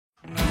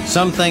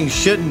some things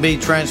shouldn't be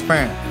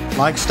transparent,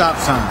 like stop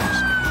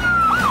signs.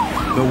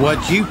 But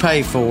what you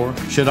pay for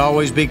should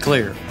always be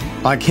clear,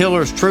 like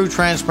Hiller's True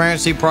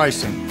Transparency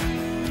Pricing.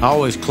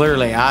 Always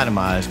clearly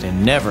itemized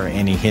and never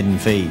any hidden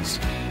fees.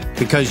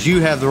 Because you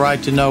have the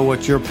right to know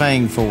what you're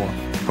paying for.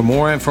 For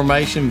more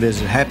information,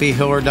 visit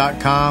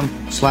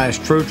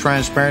happyhiller.com/true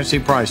transparency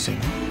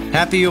pricing.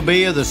 Happy you'll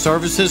be if the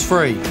service is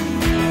free.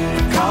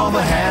 Call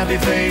the Happy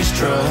Face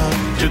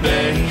Truck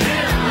today.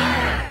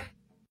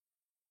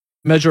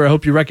 Measure, I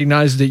hope you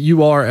recognize that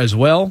you are as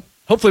well.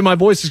 Hopefully my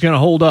voice is going to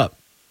hold up.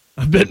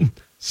 I've been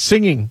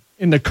singing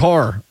in the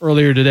car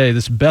earlier today.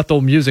 This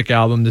Bethel music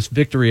album, this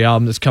Victory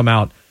album that's come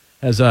out,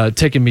 has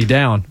taken me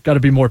down. Got to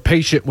be more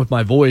patient with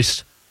my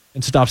voice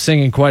and stop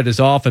singing quite as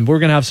often. We're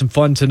going to have some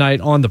fun tonight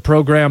on the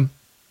program.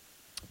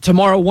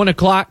 Tomorrow, 1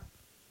 o'clock,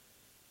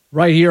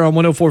 right here on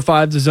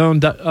 104.5 The Zone,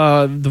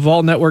 the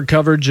Vol Network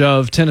coverage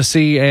of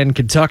Tennessee and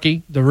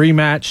Kentucky, the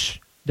rematch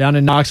down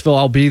in Knoxville.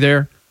 I'll be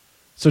there.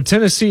 So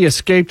Tennessee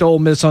escaped Ole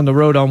Miss on the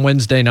road on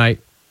Wednesday night.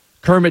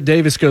 Kermit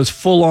Davis goes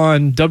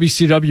full-on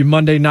WCW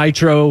Monday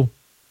Nitro,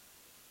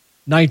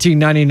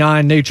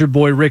 1999 Nature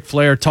Boy Ric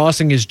Flair,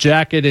 tossing his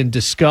jacket in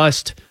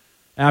disgust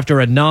after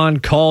a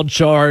non-called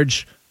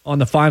charge on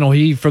the final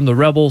heave from the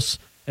Rebels.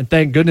 And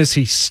thank goodness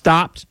he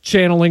stopped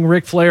channeling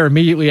Ric Flair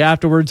immediately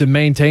afterwards and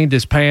maintained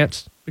his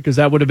pants, because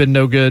that would have been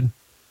no good. It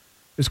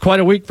was quite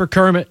a week for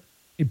Kermit.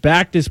 He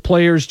backed his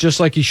players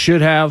just like he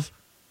should have,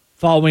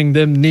 following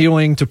them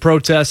kneeling to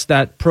protest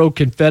that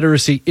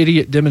pro-Confederacy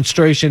idiot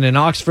demonstration in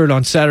Oxford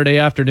on Saturday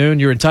afternoon.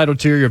 You're entitled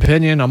to your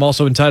opinion. I'm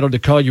also entitled to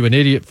call you an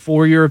idiot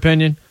for your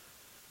opinion.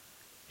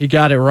 He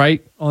got it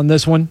right on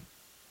this one,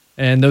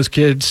 and those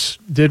kids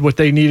did what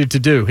they needed to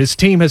do. His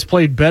team has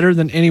played better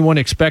than anyone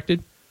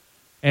expected,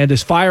 and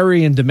as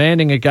fiery and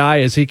demanding a guy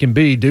as he can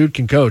be, dude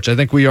can coach. I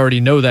think we already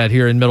know that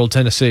here in Middle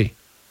Tennessee.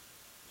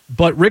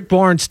 But Rick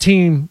Barnes'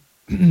 team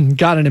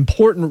got an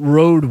important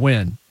road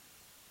win,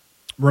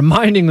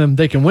 reminding them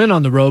they can win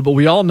on the road, but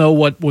we all know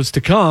what was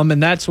to come,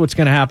 and that's what's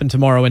going to happen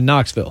tomorrow in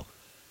Knoxville.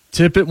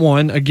 Tip at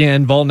 1,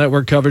 again, Vol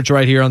Network coverage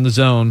right here on The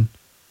Zone.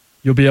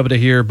 You'll be able to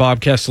hear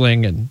Bob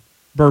Kessling and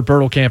Burt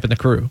Bertelkamp and the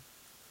crew.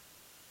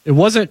 It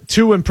wasn't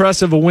too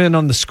impressive a win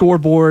on the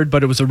scoreboard,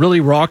 but it was a really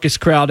raucous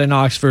crowd in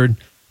Oxford.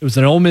 It was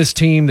an Ole Miss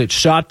team that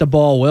shot the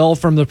ball well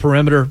from the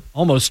perimeter,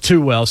 almost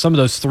too well. Some of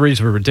those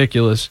threes were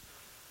ridiculous.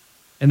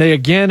 And they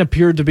again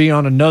appeared to be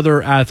on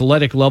another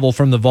athletic level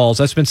from the Vols.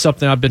 That's been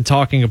something I've been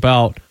talking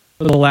about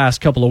for the last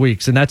couple of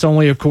weeks. And that's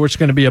only, of course,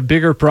 going to be a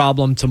bigger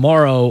problem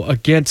tomorrow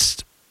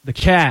against the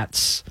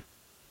Cats,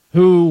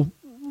 who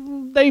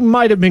they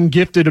might have been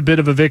gifted a bit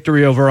of a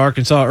victory over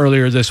Arkansas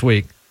earlier this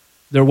week.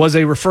 There was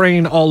a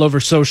refrain all over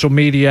social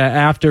media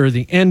after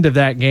the end of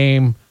that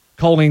game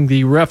calling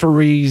the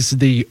referees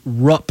the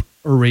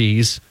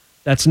rup-eries.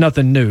 That's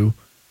nothing new.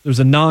 There was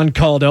a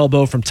non-called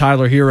elbow from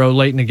Tyler Hero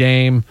late in the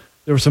game.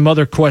 There were some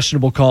other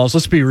questionable calls.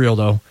 Let's be real,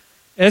 though.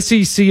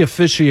 SEC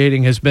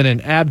officiating has been an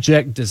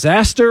abject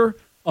disaster,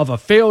 of a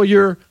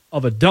failure,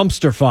 of a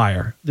dumpster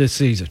fire this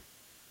season.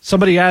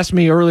 Somebody asked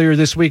me earlier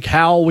this week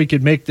how we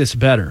could make this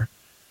better.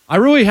 I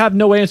really have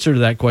no answer to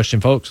that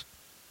question, folks.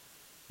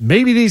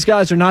 Maybe these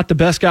guys are not the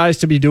best guys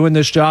to be doing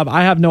this job.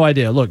 I have no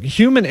idea. Look,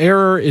 human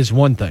error is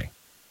one thing,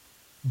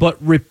 but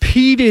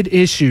repeated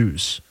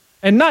issues,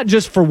 and not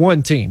just for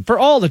one team, for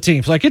all the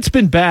teams. Like, it's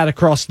been bad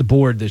across the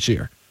board this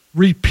year.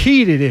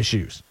 Repeated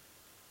issues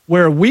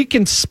where we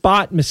can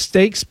spot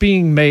mistakes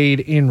being made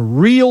in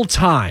real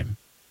time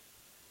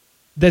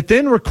that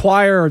then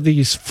require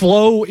these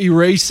flow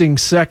erasing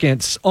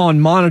seconds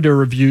on monitor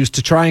reviews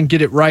to try and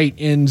get it right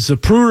in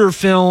Zapruder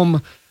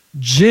film,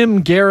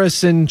 Jim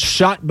Garrison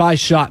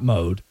shot-by-shot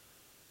mode.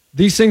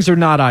 These things are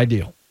not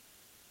ideal.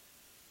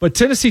 But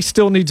Tennessee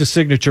still needs a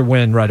signature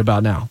win right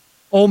about now.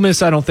 Ole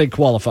Miss, I don't think,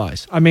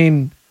 qualifies. I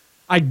mean,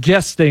 I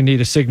guess they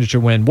need a signature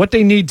win. What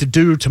they need to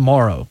do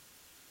tomorrow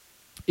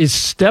is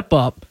step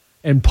up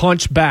and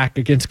punch back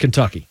against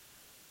Kentucky.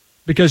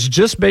 Because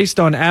just based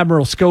on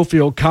Admiral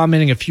Schofield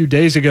commenting a few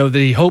days ago that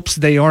he hopes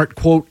they aren't,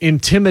 quote,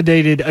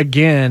 intimidated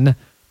again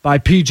by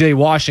P.J.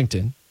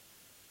 Washington,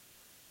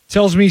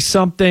 tells me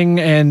something,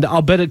 and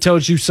I'll bet it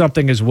tells you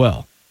something as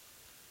well.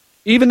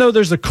 Even though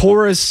there's a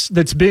chorus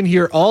that's been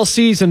here all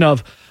season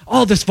of,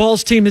 oh, this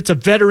Vols team, it's a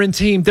veteran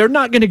team, they're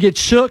not going to get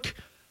shook,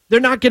 they're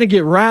not going to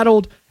get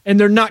rattled, and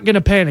they're not going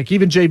to panic.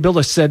 Even Jay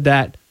Billis said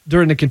that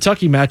during the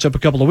Kentucky matchup a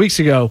couple of weeks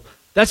ago.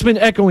 That's been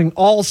echoing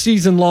all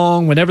season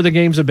long whenever the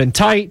games have been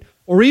tight,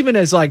 or even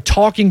as like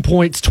talking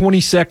points 20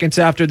 seconds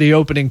after the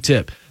opening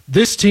tip.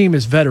 This team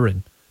is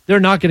veteran. They're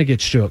not going to get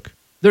shook.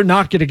 They're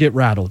not going to get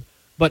rattled.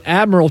 But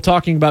Admiral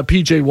talking about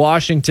P.J.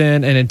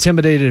 Washington and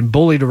intimidated and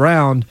bullied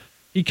around,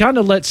 he kind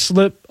of let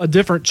slip a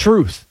different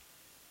truth.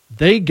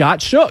 They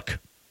got shook.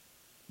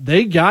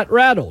 They got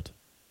rattled.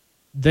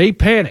 They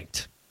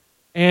panicked.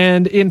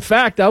 And in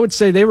fact, I would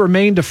say they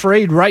remained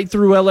afraid right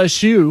through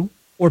LSU,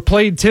 or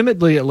played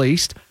timidly at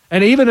least,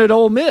 and even at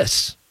Ole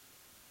Miss.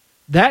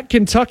 That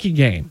Kentucky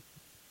game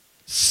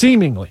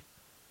seemingly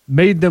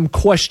made them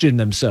question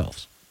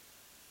themselves.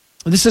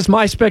 This is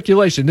my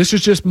speculation. This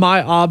is just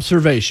my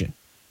observation.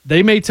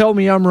 They may tell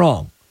me I'm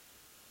wrong,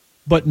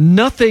 but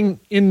nothing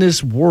in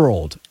this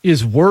world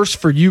is worse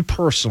for you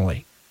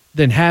personally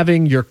than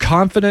having your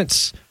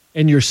confidence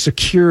and your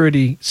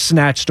security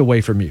snatched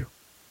away from you.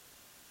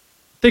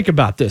 Think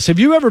about this. Have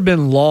you ever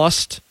been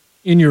lost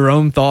in your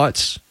own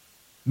thoughts?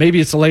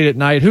 Maybe it's late at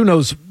night. Who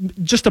knows?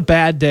 Just a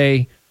bad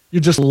day.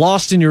 You're just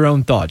lost in your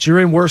own thoughts. You're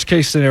in worst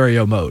case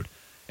scenario mode.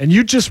 And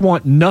you just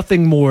want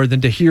nothing more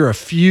than to hear a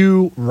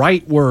few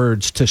right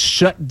words to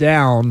shut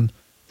down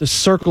the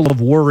circle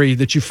of worry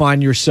that you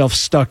find yourself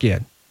stuck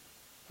in.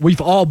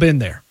 We've all been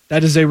there.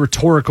 That is a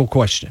rhetorical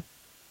question.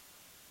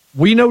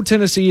 We know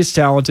Tennessee is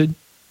talented.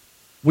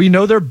 We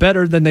know they're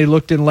better than they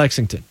looked in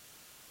Lexington.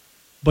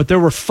 But there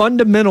were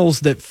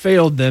fundamentals that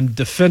failed them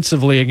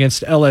defensively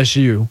against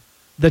LSU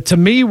that to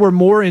me were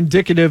more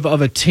indicative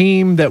of a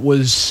team that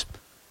was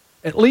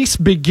at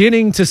least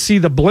beginning to see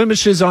the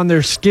blemishes on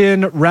their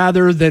skin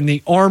rather than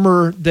the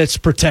armor that's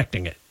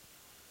protecting it.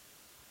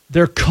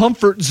 Their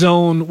comfort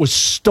zone was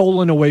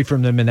stolen away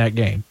from them in that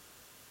game.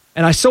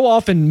 And I so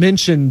often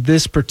mention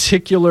this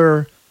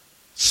particular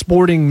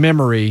sporting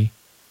memory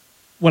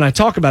when I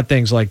talk about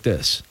things like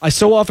this. I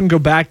so often go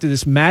back to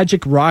this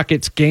Magic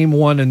Rockets Game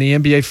 1 in the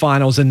NBA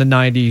Finals in the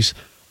 90s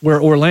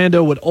where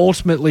Orlando would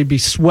ultimately be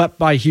swept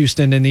by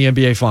Houston in the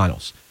NBA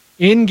Finals.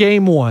 In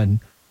Game 1,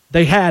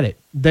 they had it.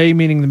 They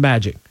meaning the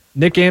Magic.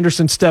 Nick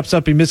Anderson steps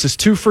up. He misses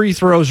 2 free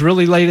throws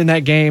really late in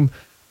that game.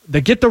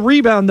 They get the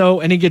rebound,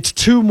 though, and he gets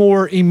 2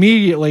 more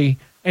immediately,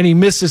 and he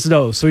misses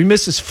those. So he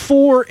misses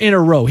 4 in a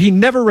row. He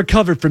never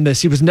recovered from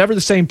this. He was never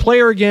the same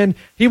player again.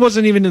 He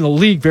wasn't even in the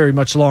league very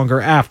much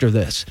longer after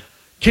this.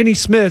 Kenny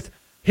Smith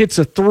hits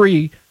a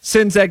 3,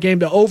 sends that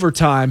game to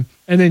overtime,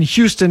 and then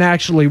Houston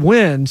actually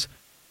wins.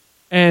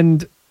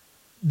 And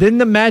then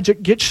the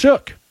Magic get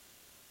shook.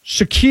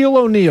 Shaquille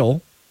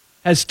O'Neal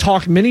has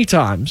talked many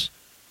times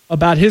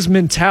about his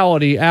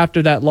mentality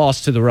after that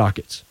loss to the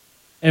Rockets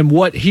and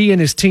what he and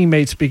his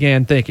teammates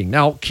began thinking.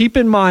 Now, keep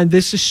in mind,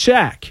 this is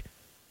Shaq.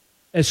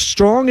 As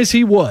strong as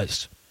he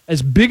was,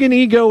 as big an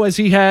ego as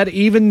he had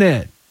even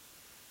then,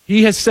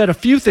 he has said a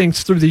few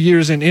things through the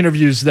years in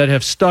interviews that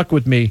have stuck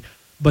with me.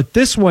 But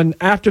this one,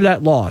 after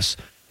that loss,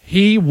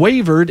 he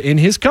wavered in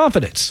his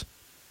confidence.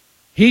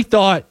 He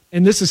thought,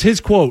 and this is his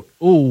quote,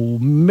 "Oh,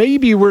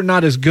 maybe we're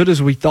not as good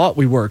as we thought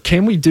we were.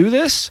 Can we do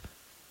this?"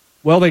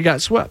 Well, they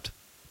got swept.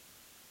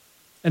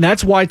 And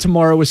that's why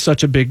tomorrow is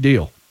such a big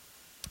deal.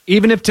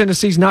 Even if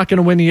Tennessee's not going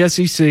to win the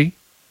SEC,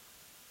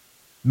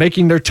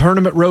 making their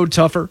tournament road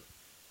tougher,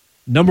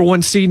 number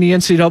 1 seed in the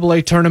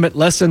NCAA tournament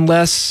less and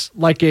less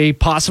like a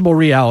possible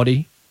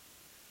reality,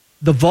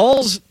 the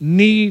Vols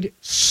need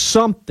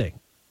something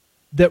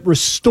that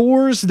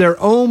restores their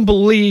own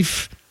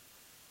belief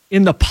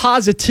in the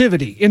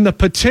positivity, in the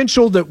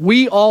potential that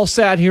we all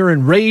sat here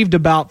and raved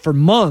about for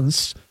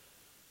months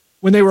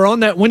when they were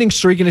on that winning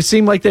streak and it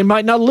seemed like they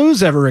might not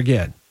lose ever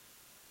again.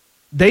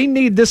 They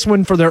need this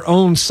one for their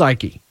own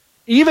psyche.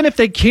 Even if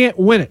they can't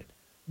win it,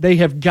 they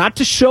have got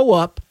to show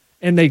up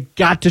and they've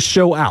got to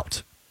show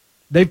out.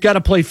 They've got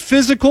to play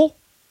physical,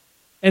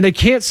 and they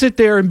can't sit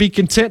there and be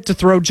content to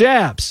throw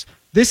jabs.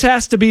 This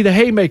has to be the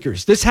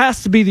haymakers. This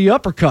has to be the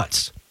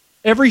uppercuts.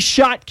 Every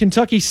shot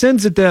Kentucky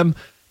sends at them,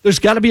 there's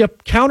got to be a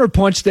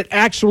counterpunch that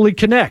actually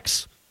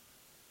connects.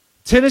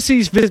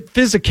 Tennessee's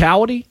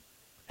physicality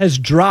has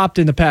dropped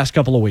in the past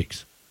couple of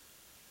weeks.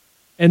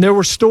 And there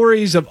were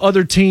stories of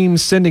other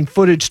teams sending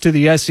footage to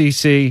the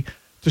SEC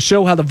to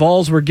show how the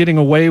Vols were getting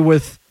away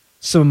with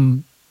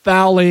some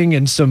fouling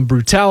and some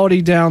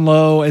brutality down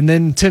low, and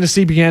then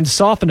Tennessee began to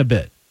soften a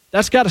bit.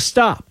 That's got to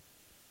stop.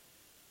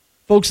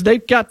 Folks,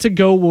 they've got to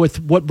go with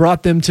what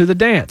brought them to the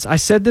dance. I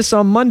said this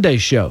on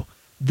Monday's show.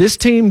 This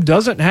team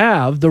doesn't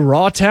have the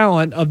raw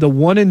talent of the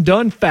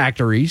one-and-done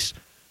factories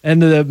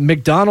and the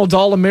McDonald's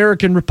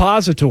All-American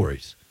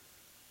repositories.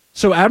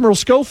 So Admiral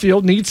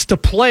Schofield needs to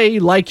play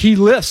like he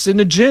lifts in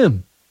the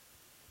gym.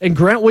 And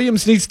Grant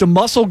Williams needs to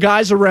muscle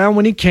guys around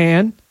when he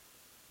can.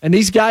 And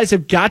these guys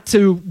have got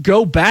to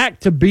go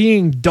back to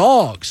being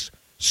dogs,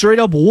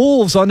 straight-up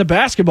wolves on the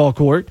basketball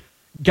court,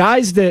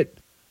 guys that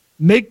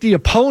make the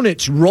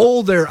opponents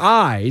roll their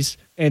eyes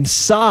and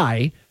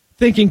sigh,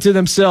 thinking to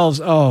themselves,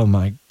 oh,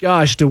 my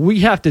gosh, do we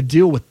have to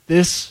deal with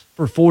this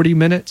for 40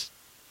 minutes?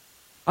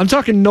 I'm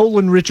talking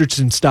Nolan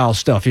Richardson-style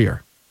stuff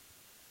here.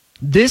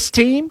 This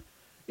team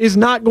is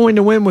not going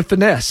to win with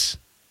finesse.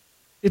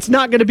 It's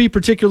not going to be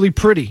particularly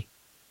pretty.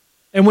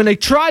 And when they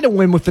try to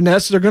win with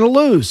finesse, they're going to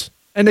lose.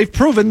 And they've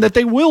proven that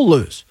they will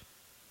lose.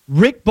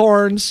 Rick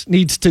Barnes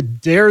needs to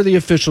dare the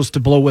officials to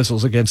blow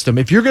whistles against him.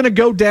 If you're going to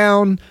go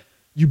down,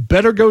 you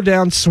better go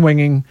down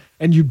swinging,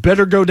 and you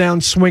better go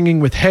down swinging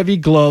with heavy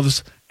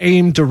gloves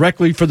aimed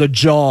directly for the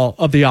jaw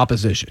of the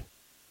opposition.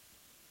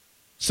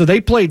 So they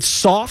played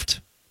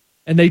soft,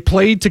 and they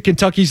played to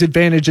Kentucky's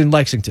advantage in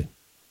Lexington,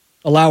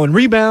 allowing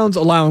rebounds,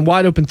 allowing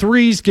wide open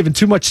threes, giving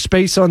too much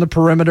space on the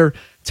perimeter,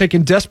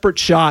 taking desperate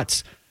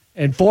shots,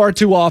 and far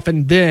too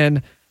often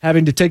then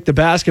having to take the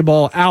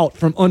basketball out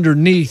from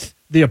underneath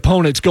the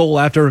opponent's goal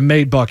after a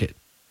made bucket.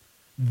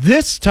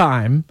 This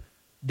time,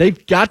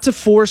 they've got to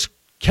force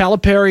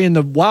Calipari and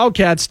the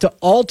Wildcats to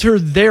alter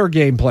their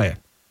game plan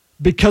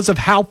because of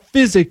how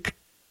physically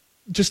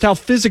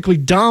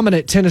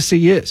dominant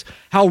Tennessee is,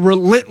 how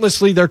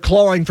relentlessly they're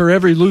clawing for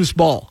every loose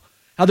ball,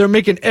 how they're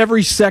making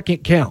every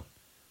second count.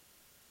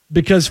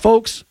 Because,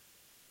 folks,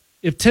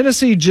 if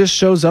Tennessee just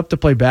shows up to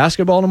play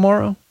basketball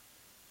tomorrow,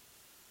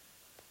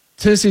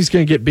 Tennessee's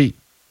going to get beat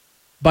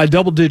by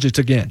double digits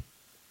again.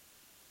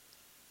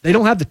 They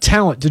don't have the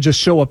talent to just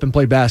show up and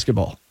play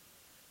basketball.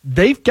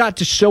 They've got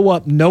to show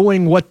up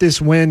knowing what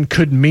this win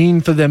could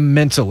mean for them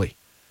mentally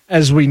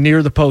as we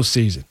near the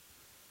postseason.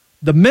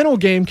 The mental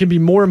game can be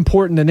more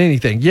important than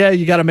anything. Yeah,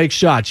 you got to make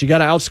shots. You got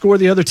to outscore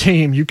the other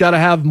team. You got to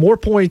have more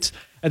points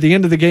at the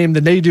end of the game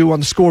than they do on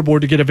the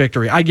scoreboard to get a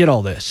victory. I get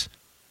all this.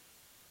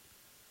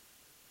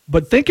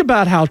 But think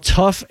about how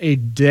tough a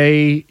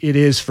day it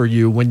is for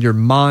you when your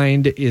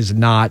mind is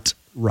not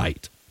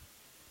right.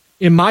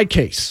 In my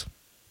case,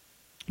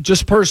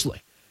 just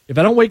personally, if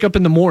I don't wake up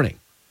in the morning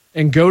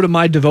and go to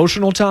my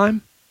devotional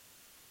time,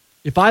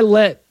 if I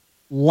let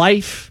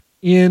life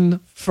in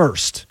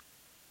first,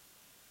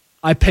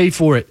 I pay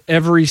for it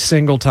every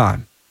single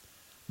time.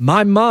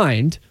 My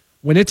mind,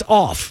 when it's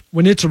off,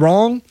 when it's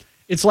wrong,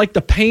 it's like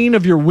the pain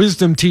of your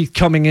wisdom teeth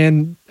coming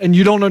in and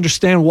you don't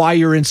understand why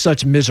you're in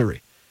such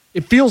misery.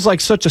 It feels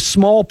like such a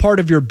small part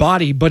of your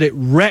body, but it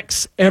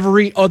wrecks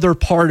every other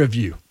part of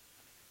you.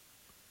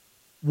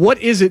 What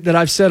is it that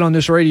I've said on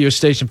this radio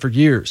station for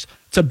years?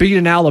 To beat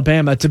an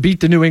Alabama, to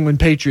beat the New England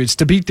Patriots,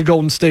 to beat the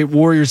Golden State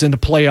Warriors in the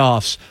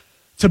playoffs,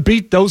 to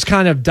beat those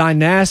kind of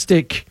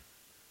dynastic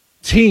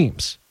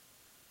teams.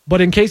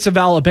 But in case of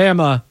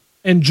Alabama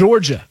and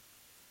Georgia,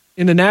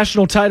 in the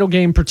national title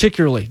game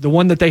particularly, the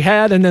one that they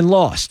had and then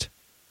lost,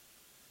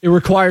 it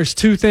requires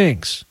two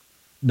things.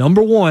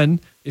 Number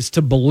one is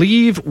to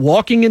believe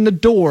walking in the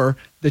door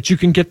that you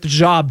can get the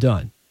job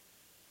done.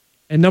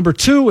 And number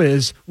two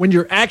is when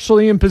you're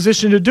actually in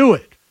position to do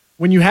it.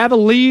 When you have a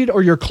lead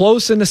or you're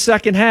close in the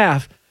second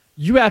half,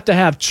 you have to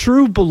have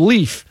true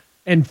belief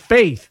and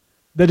faith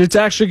that it's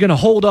actually going to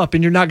hold up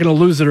and you're not going to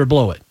lose it or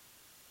blow it.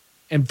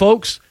 And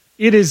folks,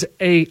 it is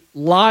a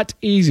lot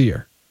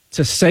easier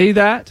to say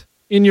that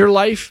in your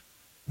life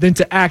than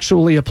to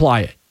actually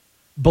apply it.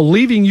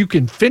 Believing you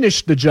can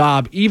finish the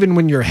job even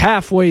when you're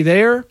halfway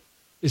there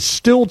is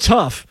still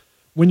tough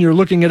when you're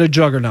looking at a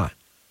juggernaut.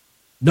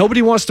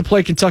 Nobody wants to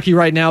play Kentucky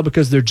right now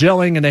because they're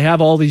gelling and they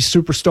have all these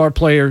superstar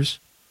players.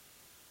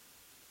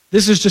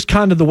 This is just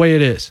kind of the way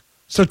it is.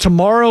 So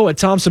tomorrow at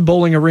Thompson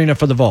Bowling Arena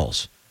for the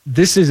Vols,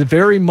 this is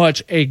very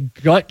much a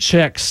gut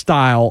check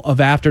style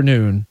of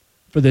afternoon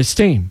for this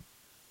team.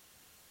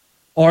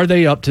 Are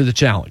they up to the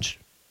challenge?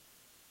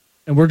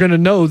 And we're going to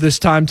know this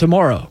time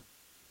tomorrow.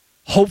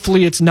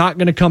 Hopefully it's not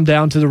going to come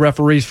down to the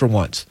referees for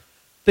once.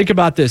 Think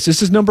about this.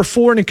 This is number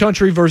 4 in the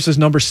country versus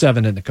number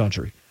 7 in the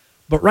country.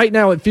 But right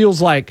now it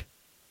feels like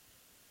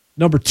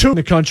number 2 in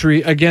the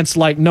country against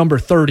like number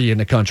 30 in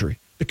the country.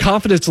 The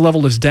confidence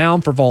level is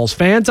down for Vols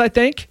fans, I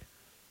think.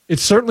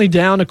 It's certainly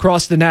down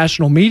across the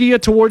national media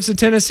towards the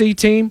Tennessee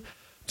team.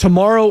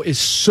 Tomorrow is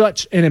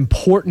such an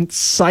important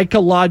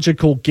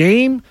psychological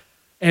game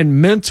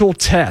and mental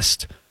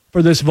test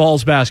for this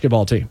Vols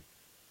basketball team.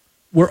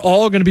 We're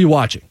all going to be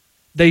watching.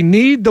 They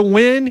need the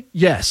win,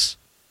 yes,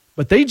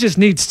 but they just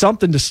need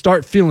something to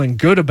start feeling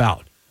good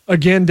about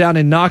again down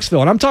in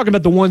Knoxville. And I'm talking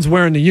about the ones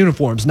wearing the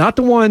uniforms, not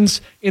the ones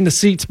in the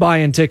seats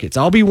buying tickets.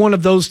 I'll be one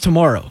of those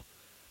tomorrow.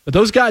 But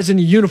those guys in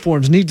the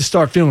uniforms need to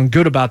start feeling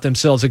good about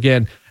themselves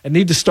again and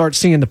need to start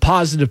seeing the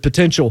positive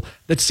potential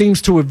that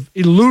seems to have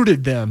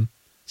eluded them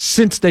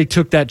since they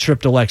took that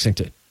trip to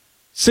Lexington.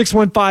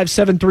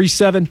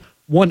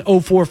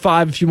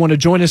 615-737-1045 if you want to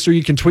join us, or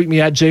you can tweet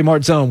me at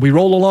JMartZone. We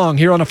roll along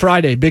here on a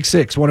Friday, Big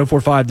 6,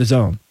 1045 The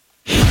Zone.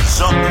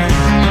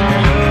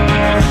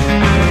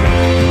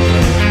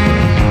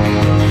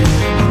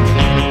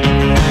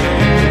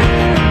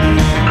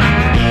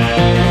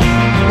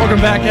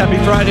 Welcome back. Happy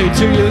Friday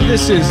to you.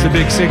 This is the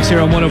Big 6 here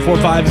on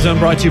 1045 The Zone,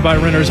 brought to you by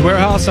Renter's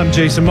Warehouse. I'm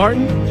Jason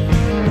Martin.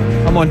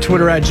 I'm on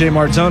Twitter at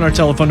JMartZone. Our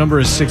telephone number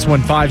is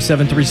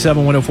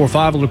 615-737-1045.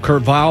 A little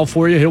Kurt Vile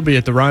for you. He'll be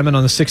at the Ryman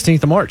on the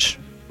 16th of March,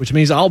 which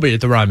means I'll be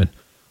at the Ryman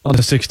on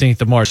the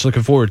 16th of March.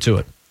 Looking forward to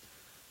it.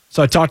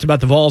 So I talked about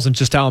the Vols and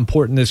just how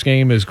important this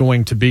game is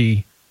going to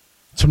be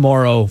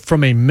tomorrow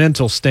from a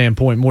mental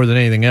standpoint more than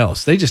anything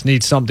else. They just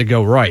need something to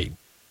go right.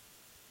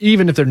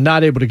 Even if they're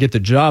not able to get the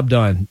job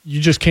done, you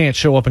just can't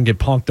show up and get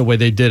punked the way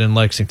they did in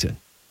Lexington.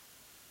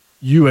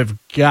 You have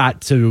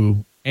got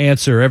to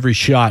answer every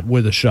shot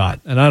with a shot.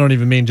 And I don't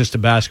even mean just a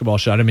basketball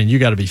shot. I mean, you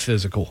got to be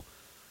physical.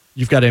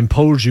 You've got to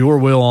impose your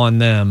will on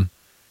them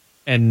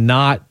and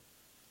not,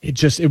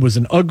 it was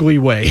an ugly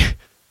way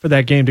for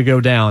that game to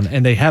go down.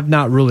 And they have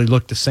not really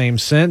looked the same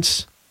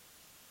since.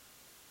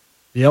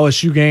 The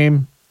LSU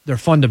game, their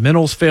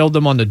fundamentals failed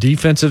them on the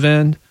defensive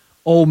end.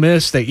 Ole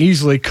Miss, they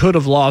easily could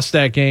have lost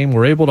that game,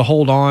 were able to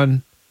hold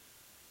on.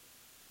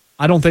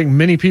 I don't think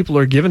many people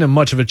are giving them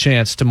much of a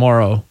chance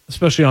tomorrow,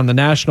 especially on the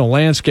national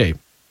landscape.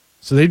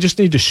 So they just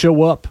need to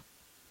show up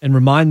and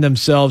remind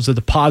themselves of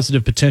the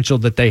positive potential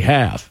that they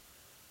have.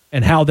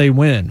 and how they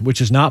win,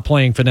 which is not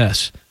playing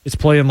finesse. It's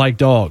playing like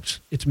dogs.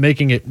 It's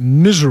making it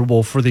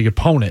miserable for the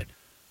opponent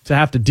to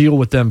have to deal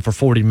with them for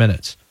 40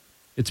 minutes.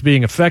 It's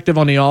being effective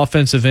on the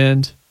offensive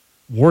end,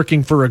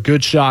 working for a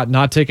good shot,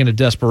 not taking a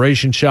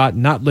desperation shot,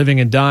 not living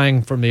and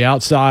dying from the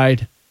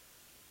outside,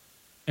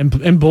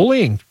 and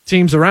bullying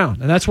teams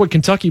around. And that's what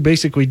Kentucky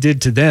basically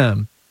did to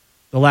them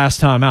the last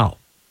time out.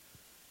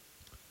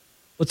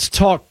 Let's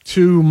talk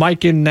to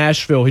Mike in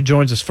Nashville. He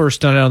joins us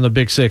first on the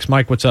Big Six.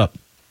 Mike, what's up?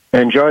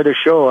 Enjoy the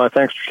show.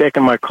 Thanks for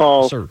taking my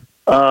call. Sir.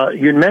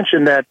 You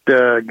mentioned that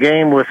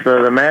game with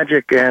the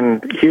Magic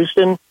and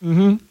Houston.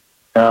 Mm-hmm.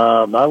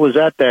 I was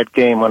at that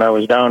game when I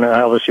was down,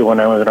 obviously, when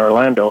I was in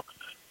Orlando.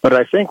 But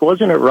I think,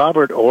 wasn't it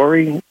Robert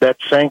Ory that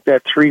sank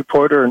that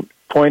three-pointer,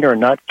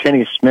 not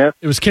Kenny Smith?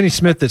 It was Kenny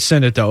Smith that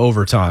sent it to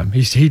overtime.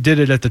 He did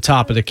it at the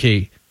top of the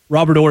key.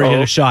 Robert Ory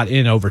hit a shot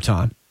in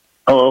overtime.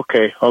 Oh,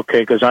 okay,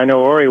 because I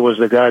know Ory was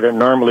the guy that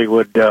normally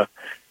would that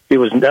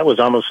was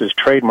almost his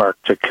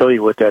trademark, to kill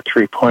you with that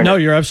three-pointer. No,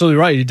 you're absolutely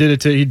right. He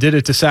did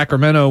it to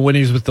Sacramento when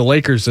he was with the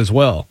Lakers as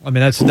well. I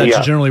mean, that's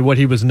generally what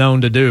he was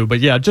known to do. But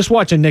yeah, just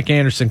watching Nick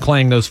Anderson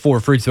clang those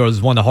 4 free throws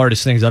is one of the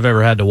hardest things I've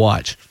ever had to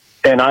watch.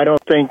 And I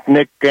don't think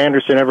Nick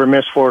Anderson ever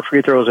missed 4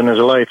 free throws in his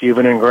life,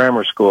 even in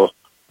grammar school.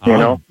 You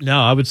know?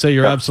 No, I would say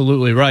you're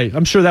absolutely right.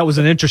 I'm sure that was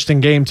an interesting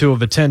game to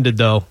have attended,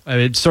 though. I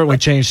mean, it certainly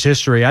changed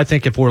history. I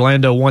think if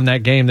Orlando won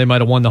that game, they might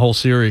have won the whole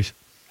series.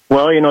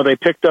 Well, they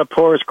picked up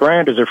Horace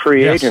Grant as a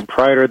free agent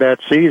prior to that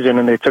season,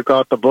 and they took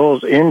out the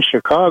Bulls in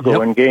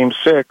Chicago in Game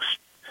 6.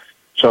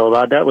 So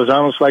that was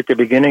almost like the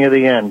beginning of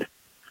the end.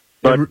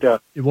 But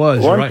it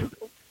was, right.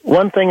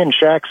 One thing in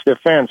Shaq's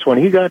defense, when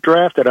he got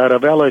drafted out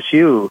of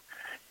LSU,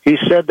 he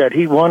said that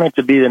he wanted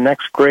to be the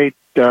next great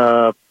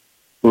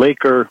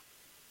Laker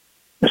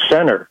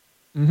center.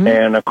 Mm-hmm.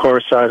 And, of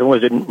course,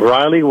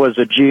 Riley was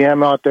the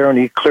GM out there, and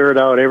he cleared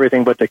out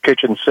everything but the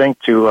kitchen sink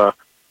to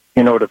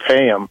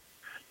pay him.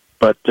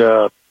 But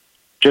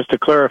just to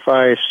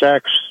clarify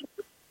Shaq's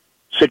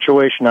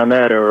situation on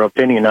that, or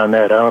opinion on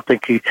that, I don't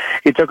think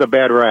he took a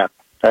bad rap.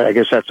 I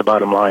guess that's the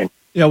bottom line.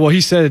 Yeah, well,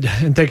 he said,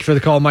 and thank you for the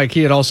call, Mike,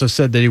 he had also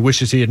said that he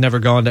wishes he had never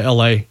gone to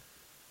L.A.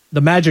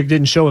 The Magic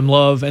didn't show him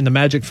love, and the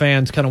Magic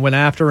fans kind of went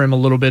after him a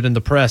little bit in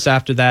the press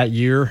after that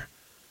year.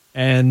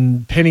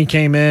 And Penny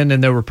came in,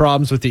 and there were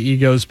problems with the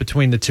egos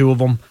between the two of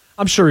them.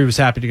 I'm sure he was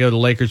happy to go to the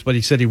Lakers, but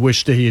he said he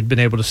wished that he had been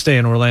able to stay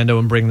in Orlando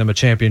and bring them a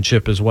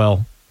championship as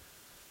well.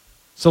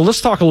 So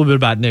let's talk a little bit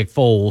about Nick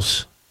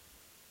Foles.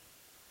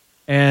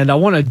 And I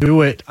want to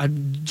do it.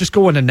 I'm just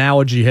going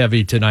analogy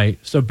heavy tonight,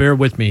 so bear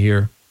with me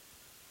here.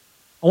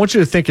 I want you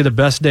to think of the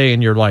best day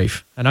in your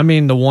life. And I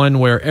mean the one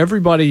where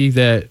everybody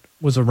that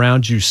was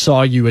around you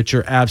saw you at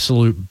your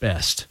absolute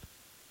best.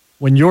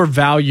 When your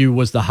value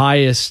was the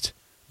highest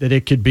that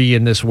it could be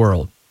in this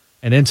world.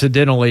 And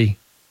incidentally,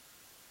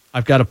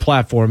 I've got a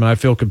platform, and I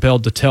feel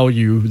compelled to tell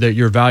you that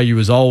your value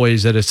is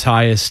always at its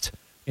highest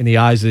in the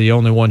eyes of the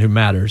only one who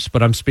matters.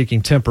 But I'm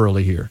speaking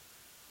temporally here.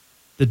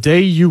 The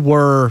day you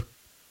were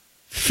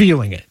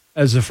feeling it,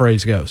 as the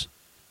phrase goes.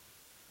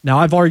 Now,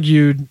 I've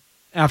argued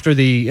after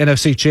the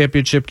NFC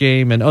Championship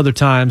game and other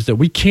times that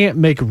we can't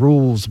make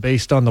rules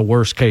based on the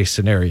worst case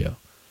scenario.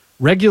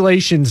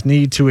 Regulations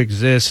need to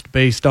exist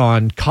based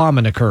on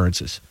common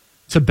occurrences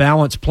to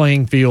balance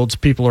playing fields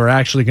people are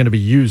actually going to be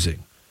using.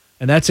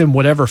 And that's in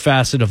whatever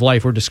facet of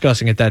life we're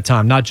discussing at that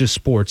time, not just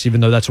sports, even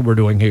though that's what we're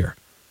doing here.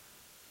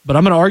 But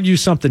I'm going to argue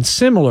something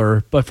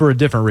similar, but for a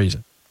different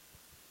reason.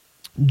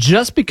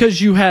 Just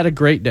because you had a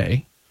great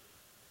day,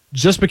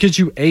 just because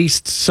you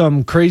aced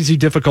some crazy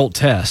difficult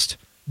test,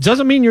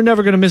 doesn't mean you're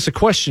never going to miss a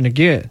question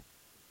again.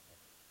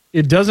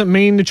 It doesn't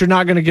mean that you're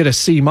not going to get a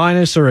C-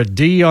 or a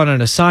D on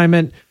an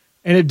assignment,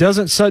 and it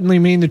doesn't suddenly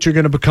mean that you're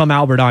going to become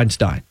Albert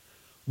Einstein.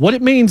 What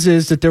it means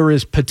is that there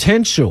is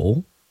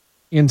potential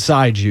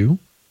inside you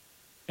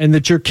and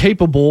that you're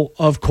capable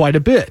of quite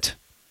a bit.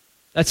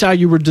 That's how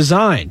you were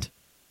designed.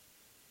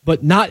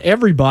 But not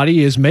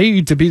everybody is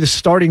made to be the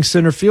starting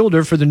center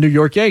fielder for the New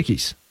York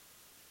Yankees.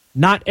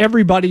 Not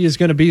everybody is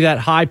going to be that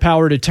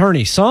high-powered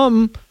attorney.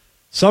 Some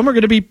are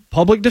going to be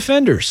public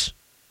defenders.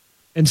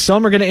 And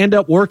some are going to end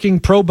up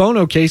working pro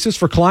bono cases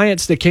for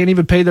clients that can't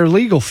even pay their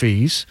legal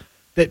fees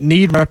that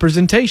need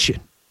representation.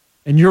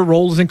 And your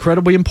role is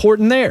incredibly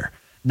important there.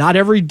 Not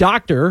every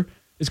doctor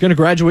is going to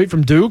graduate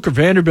from Duke or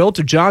Vanderbilt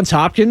or Johns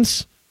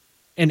Hopkins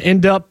and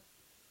end up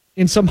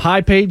in some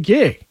high-paid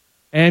gig.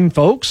 And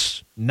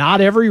folks, not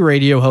every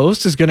radio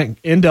host is going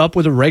to end up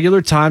with a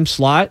regular time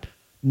slot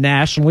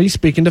nationally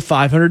speaking to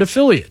 500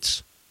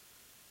 affiliates.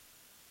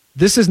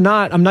 This is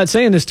not, I'm not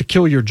saying this to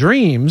kill your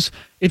dreams.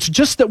 It's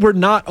just that we're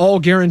not all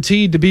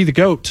guaranteed to be the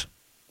GOAT.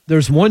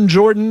 There's one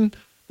Jordan,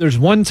 there's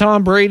one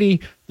Tom Brady,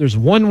 there's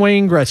one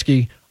Wayne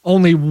Gretzky.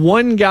 Only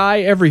one guy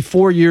every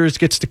 4 years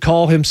gets to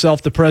call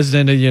himself the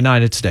president of the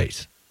United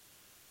States.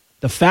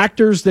 The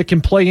factors that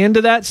can play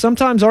into that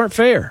sometimes aren't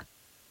fair.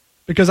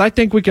 Because I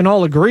think we can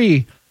all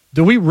agree,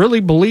 do we really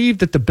believe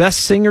that the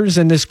best singers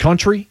in this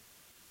country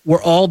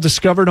were all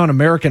discovered on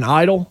American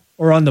Idol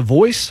or on The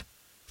Voice?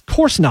 Of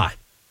course not.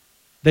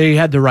 They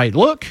had the right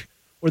look,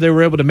 or they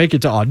were able to make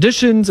it to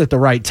auditions at the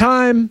right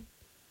time,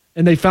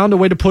 and they found a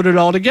way to put it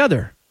all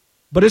together.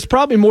 But it's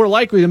probably more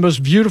likely the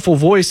most beautiful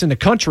voice in the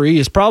country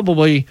is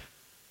probably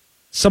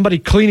somebody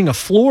cleaning a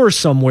floor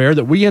somewhere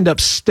that we end up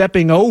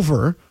stepping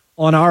over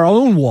on our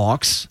own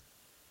walks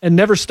and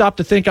never stop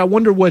to think, I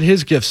wonder what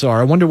his gifts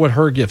are. I wonder what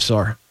her gifts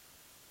are.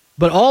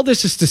 But all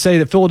this is to say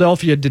that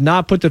Philadelphia did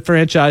not put the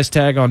franchise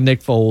tag on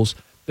Nick Foles.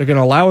 They're going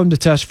to allow him to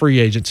test free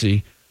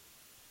agency.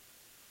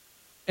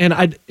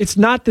 And it's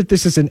not that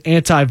this is an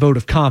anti-vote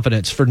of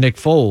confidence for Nick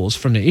Foles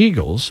from the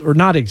Eagles, or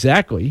not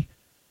exactly.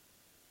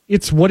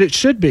 It's what it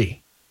should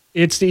be.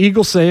 It's the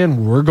Eagles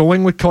saying, we're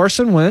going with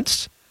Carson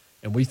Wentz,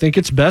 and we think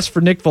it's best for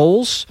Nick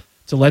Foles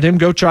to let him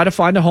go try to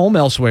find a home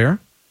elsewhere.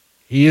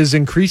 He is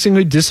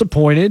increasingly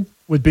disappointed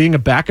with being a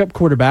backup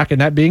quarterback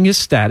and that being his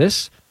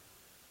status.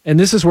 And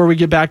this is where we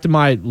get back to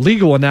my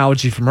legal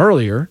analogy from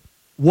earlier.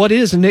 What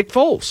is Nick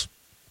Foles?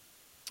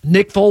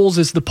 Nick Foles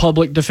is the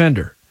public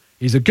defender.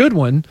 He's a good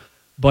one,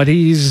 but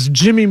he's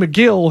Jimmy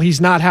McGill.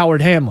 He's not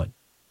Howard Hamlin.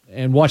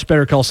 And watch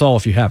Better Call Saul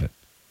if you haven't.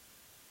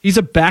 He's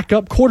a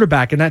backup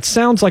quarterback, and that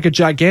sounds like a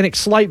gigantic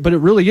slight, but it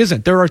really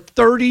isn't. There are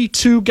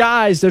 32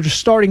 guys that are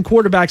starting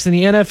quarterbacks in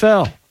the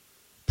NFL.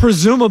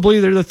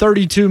 Presumably, they're the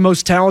 32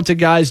 most talented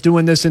guys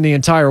doing this in the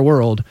entire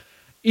world,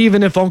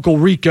 even if Uncle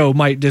Rico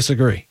might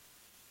disagree.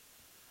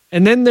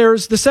 And then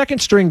there's the second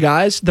string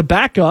guys, the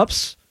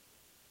backups.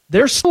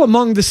 They're still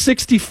among the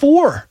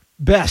 64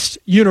 best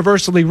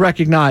universally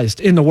recognized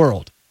in the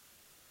world.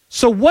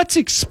 So what's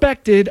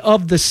expected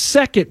of the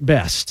second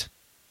best?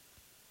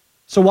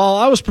 So while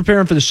I was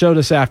preparing for the show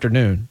this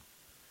afternoon,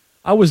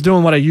 I was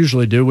doing what I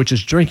usually do, which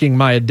is drinking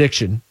my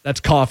addiction.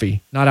 That's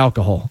coffee, not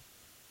alcohol.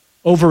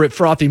 Over at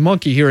Frothy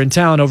Monkey here in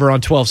town over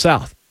on 12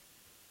 South.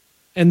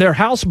 And their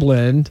house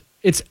blend,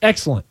 it's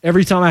excellent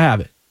every time I have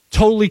it.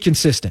 Totally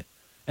consistent.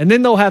 And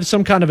then they'll have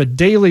some kind of a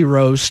daily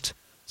roast,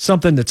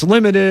 something that's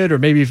limited or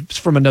maybe it's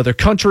from another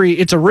country.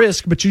 It's a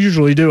risk, but you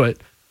usually do it.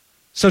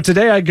 So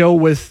today I go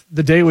with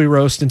the daily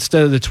roast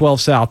instead of the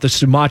 12 South, the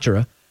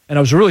Sumatra, and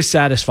I was really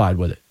satisfied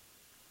with it.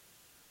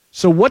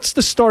 So what's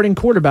the starting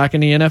quarterback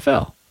in the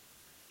NFL?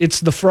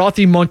 It's the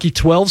Frothy Monkey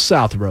 12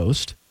 South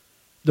roast,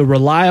 the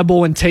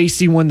reliable and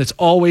tasty one that's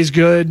always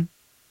good,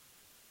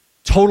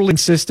 totally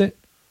consistent,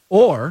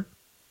 or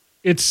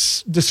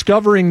it's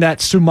discovering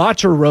that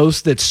Sumatra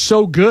roast that's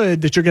so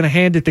good that you're going to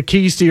hand it the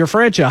keys to your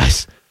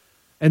franchise.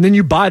 And then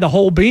you buy the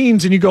whole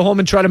beans and you go home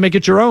and try to make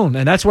it your own.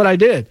 And that's what I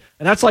did.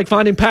 And that's like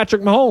finding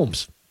Patrick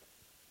Mahomes.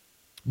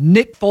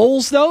 Nick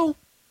Foles, though,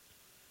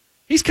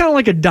 he's kind of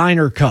like a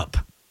diner cup.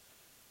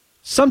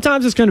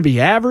 Sometimes it's going to be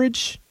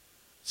average.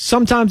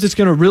 Sometimes it's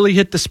going to really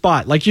hit the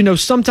spot. Like,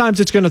 sometimes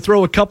it's going to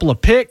throw a couple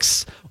of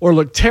picks or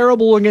look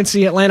terrible against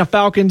the Atlanta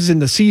Falcons in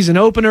the season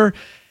opener.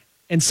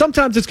 And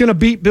sometimes it's going to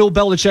beat Bill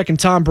Belichick and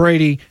Tom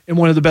Brady in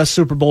one of the best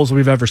Super Bowls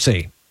we've ever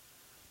seen.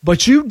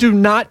 But you do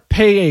not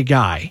pay a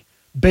guy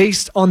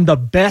based on the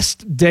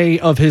best day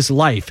of his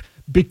life,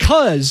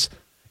 because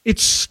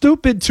it's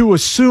stupid to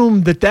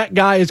assume that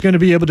guy is going to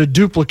be able to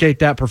duplicate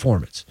that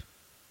performance.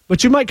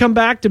 But you might come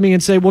back to me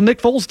and say, well,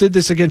 Nick Foles did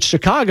this against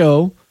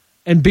Chicago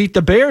and beat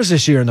the Bears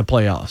this year in the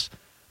playoffs.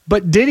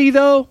 But did he,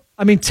 though?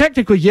 I mean,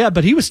 technically, yeah,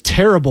 but he was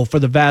terrible for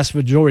the vast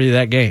majority of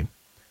that game.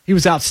 He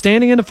was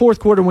outstanding in the fourth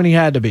quarter when he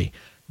had to be.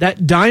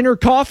 That diner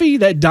coffee,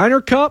 that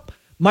diner cup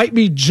might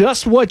be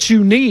just what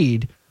you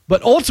need,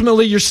 but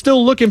ultimately you're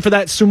still looking for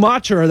that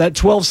Sumatra or that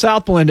 12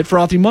 South blend at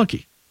Frothy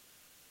Monkey.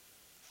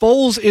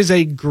 Foles is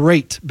a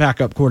great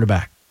backup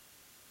quarterback.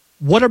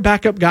 What are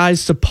backup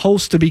guys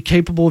supposed to be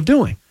capable of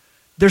doing?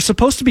 They're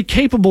supposed to be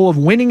capable of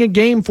winning a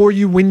game for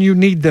you when you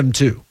need them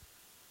to.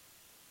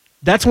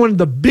 That's one of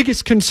the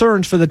biggest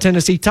concerns for the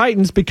Tennessee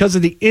Titans because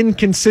of the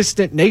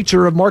inconsistent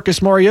nature of Marcus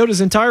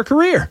Mariota's entire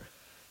career.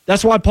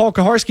 That's why Paul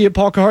Kaharski at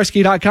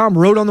paulkaharski.com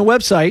wrote on the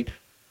website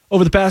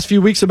over the past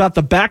few weeks about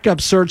the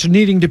backup search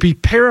needing to be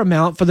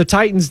paramount for the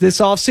Titans this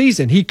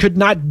offseason. He could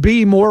not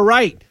be more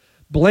right.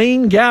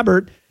 Blaine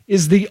Gabbert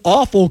is the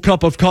awful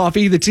cup of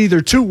coffee that's either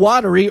too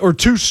watery or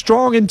too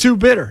strong and too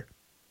bitter.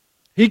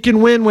 He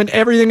can win when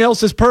everything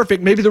else is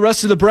perfect. Maybe the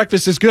rest of the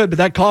breakfast is good, but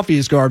that coffee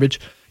is garbage.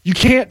 You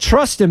can't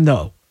trust him,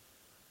 though.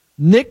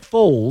 Nick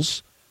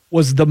Foles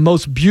was the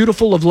most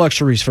beautiful of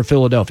luxuries for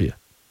Philadelphia.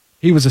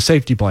 He was a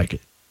safety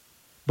blanket.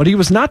 But he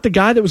was not the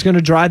guy that was going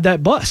to drive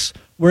that bus.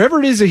 Wherever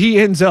it is that he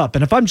ends up,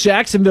 and if I'm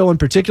Jacksonville in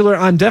particular,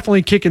 I'm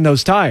definitely kicking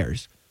those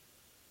tires.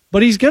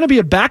 But he's going to be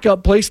a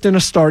backup placed in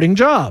a starting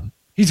job.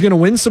 He's going to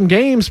win some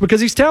games because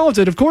he's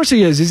talented. Of course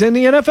he is. He's in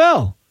the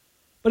NFL.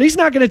 But he's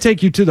not going to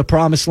take you to the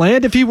promised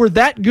land. If he were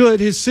that good,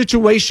 his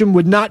situation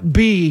would not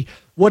be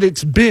what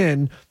it's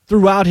been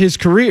throughout his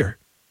career.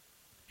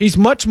 He's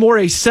much more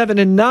a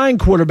 7-9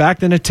 quarterback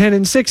than a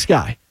 10-6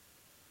 guy.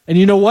 And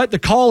you know what? The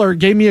caller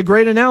gave me a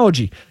great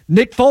analogy.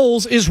 Nick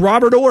Foles is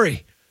Robert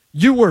Horry.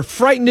 You were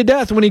frightened to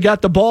death when he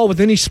got the ball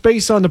with any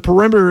space on the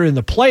perimeter in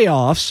the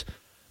playoffs,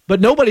 but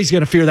nobody's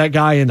going to fear that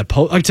guy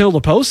until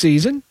the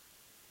postseason.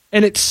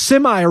 And it's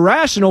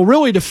semi-irrational,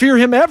 really, to fear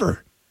him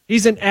ever.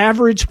 He's an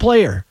average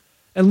player.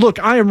 And look,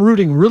 I am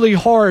rooting really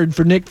hard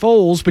for Nick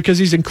Foles because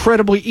he's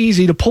incredibly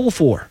easy to pull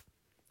for.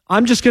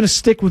 I'm just going to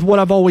stick with what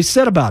I've always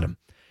said about him.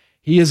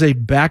 He is a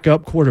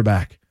backup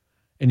quarterback.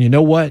 And you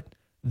know what?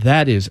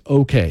 That is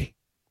okay.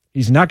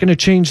 He's not going to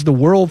change the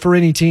world for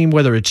any team,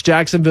 whether it's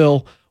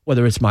Jacksonville,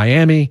 whether it's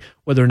Miami,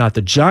 whether or not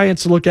the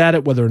Giants look at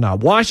it, whether or not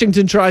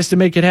Washington tries to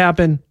make it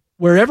happen.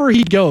 Wherever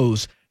he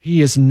goes,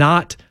 he is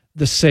not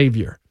the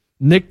savior.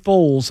 Nick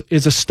Foles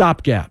is a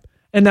stopgap,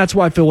 and that's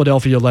why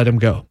Philadelphia let him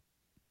go.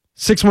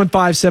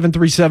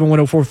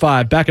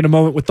 615-737-1045. Back in a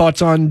moment with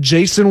thoughts on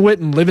Jason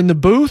Witten leaving the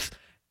booth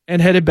and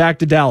headed back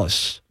to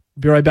Dallas.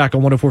 Be right back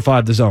on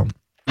 1045 The Zone.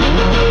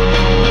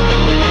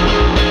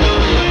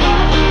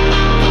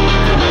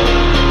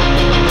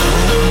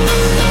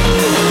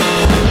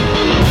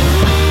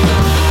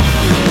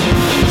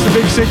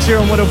 Big Six here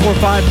on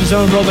 1045 The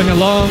Zone, rolling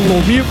along. A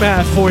little mute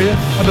math for you.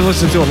 I've been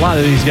listening to a lot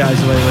of these guys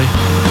lately,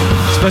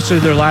 especially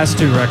their last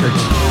two records.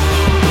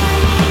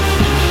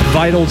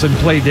 Vitals and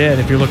Play Dead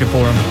if you're looking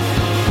for them.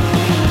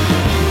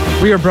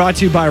 We are brought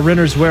to you by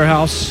Renters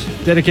Warehouse,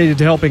 dedicated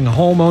to helping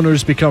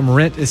homeowners become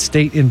rent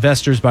estate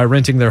investors by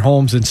renting their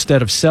homes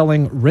instead of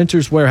selling.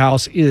 Renters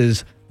Warehouse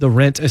is the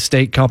rent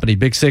estate company.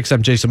 Big Six,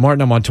 I'm Jason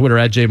Martin. I'm on Twitter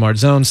at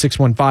JMartZone,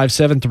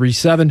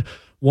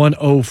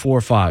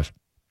 615-737-1045.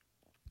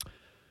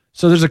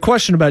 So there's a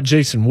question about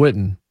Jason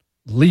Witten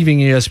leaving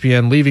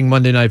ESPN, leaving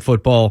Monday Night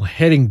Football,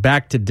 heading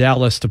back to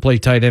Dallas to play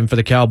tight end for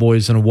the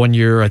Cowboys in a 1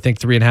 year, I think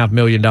 $3.5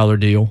 million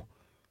deal.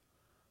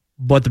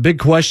 But the big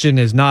question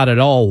is not at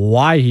all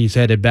why he's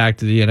headed back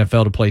to the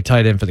NFL to play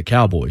tight end for the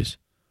Cowboys.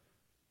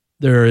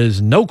 There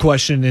is no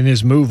question in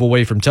his move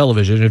away from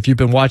television. If you've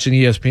been watching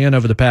ESPN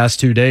over the past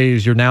 2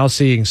 days, you're now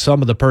seeing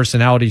some of the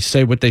personalities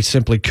say what they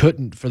simply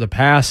couldn't for the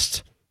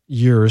past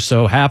year or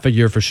so, half a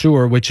year for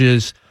sure, which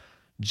is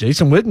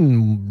Jason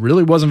Witten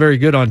really wasn't very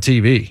good on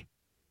TV.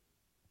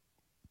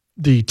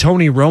 The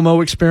Tony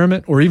Romo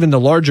experiment, or even the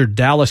larger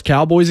Dallas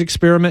Cowboys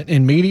experiment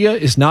in media,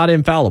 is not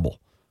infallible.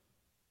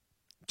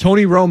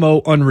 Tony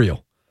Romo,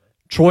 unreal.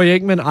 Troy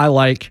Aikman, I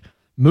like.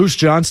 Moose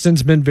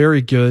Johnston's been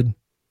very good.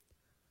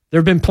 There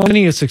have been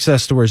plenty of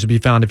success stories to be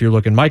found if you're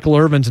looking. Michael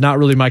Irvin's not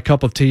really my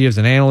cup of tea as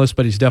an analyst,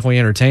 but he's definitely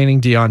entertaining.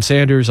 Deion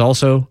Sanders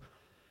also.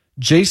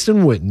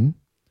 Jason Witten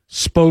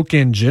spoke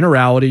in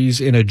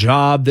generalities in a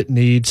job that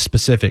needs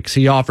specifics.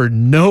 He offered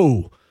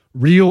no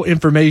real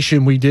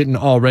information we didn't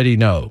already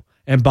know.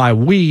 And by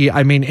we,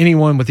 I mean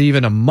anyone with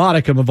even a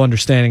modicum of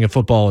understanding of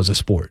football as a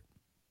sport.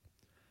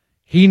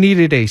 He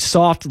needed a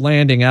soft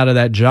landing out of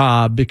that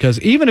job because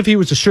even if he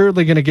was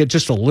assuredly going to get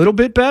just a little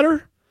bit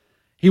better,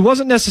 he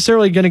wasn't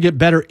necessarily going to get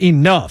better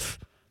enough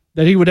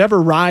that he would ever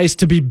rise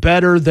to be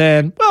better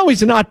than, well,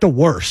 he's not the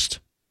worst.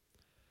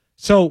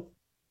 So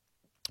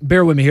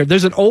bear with me here.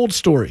 There's an old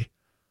story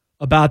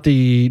about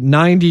the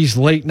 90s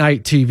late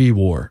night TV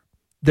war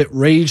that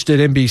raged at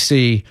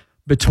NBC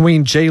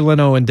between Jay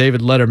Leno and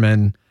David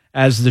Letterman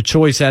as the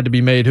choice had to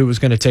be made who was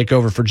going to take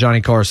over for Johnny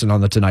Carson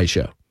on The Tonight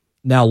Show.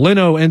 Now,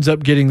 Leno ends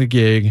up getting the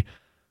gig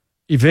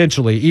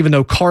eventually, even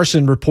though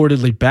Carson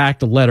reportedly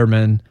backed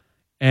Letterman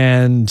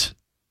and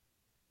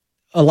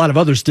a lot of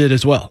others did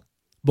as well.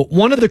 But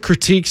one of the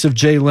critiques of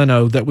Jay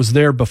Leno that was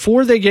there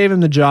before they gave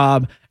him the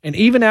job and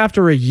even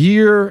after a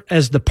year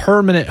as the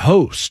permanent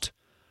host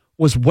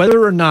was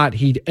whether or not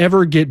he'd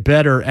ever get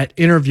better at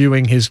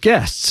interviewing his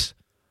guests.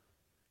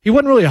 He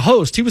wasn't really a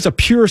host. He was a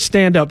pure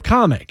stand-up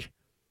comic.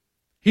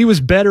 He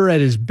was better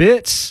at his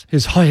bits,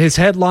 his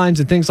headlines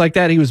and things like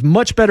that. He was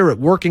much better at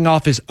working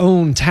off his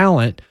own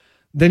talent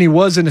than he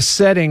was in a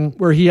setting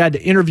where he had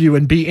to interview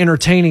and be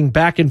entertaining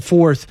back and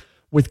forth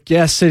with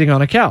guests sitting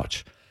on a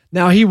couch.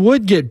 Now, he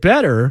would get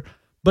better,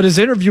 but his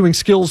interviewing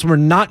skills were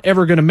not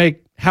ever going to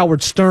make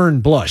Howard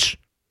Stern blush.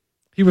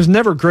 He was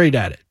never great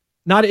at it.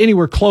 Not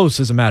anywhere close,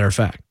 as a matter of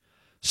fact.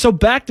 So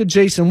back to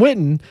Jason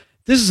Witten.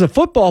 This is a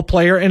football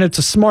player, and it's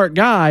a smart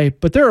guy,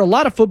 but there are a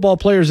lot of football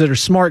players that are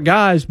smart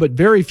guys, but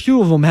very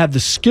few of them have the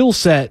skill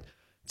set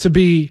to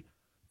be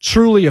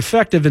truly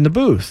effective in the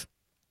booth.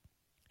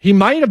 He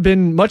might have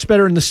been much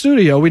better in the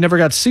studio. We never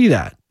got to see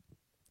that.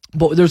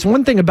 But there's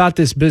one thing about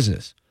this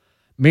business,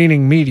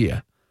 meaning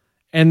media,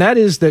 and that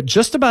is that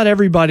just about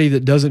everybody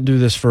that doesn't do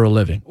this for a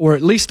living, or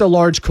at least a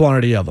large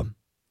quantity of them,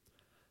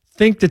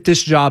 think that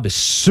this job is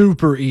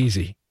super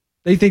easy.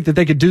 They think that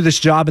they could do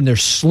this job in their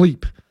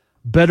sleep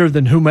better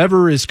than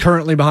whomever is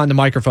currently behind the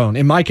microphone.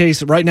 In my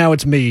case, right now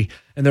it's me,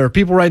 and there are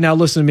people right now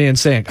listening to me and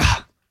saying,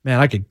 man,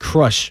 I could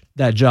crush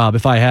that job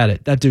if I had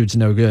it. That dude's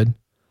no good.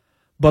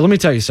 But let me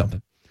tell you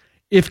something.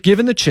 If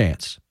given the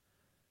chance,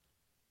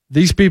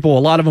 these people, a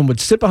lot of them would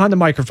sit behind the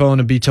microphone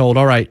and be told,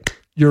 all right,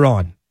 you're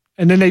on.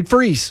 And then they'd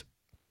freeze.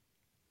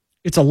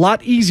 It's a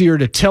lot easier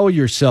to tell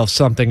yourself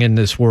something in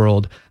this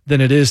world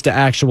than it is to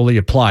actually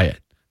apply it,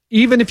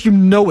 even if you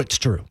know it's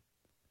true.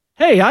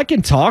 Hey, I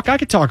can talk. I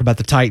could talk about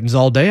the Titans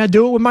all day. I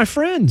do it with my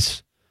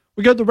friends.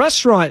 We go to the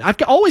restaurant. I've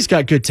always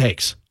got good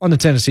takes on the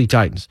Tennessee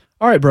Titans.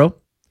 All right, bro.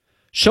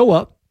 Show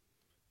up,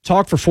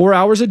 talk for 4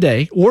 hours a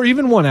day, or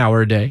even 1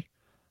 hour a day.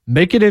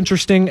 Make it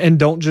interesting, and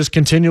don't just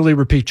continually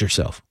repeat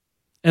yourself.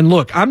 And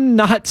look, I'm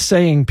not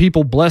saying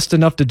people blessed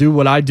enough to do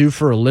what I do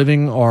for a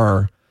living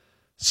are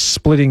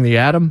splitting the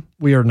atom.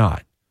 We are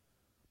not.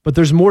 But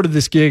there's more to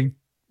this gig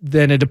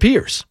than it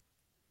appears.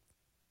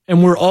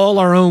 And we're all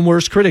our own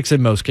worst critics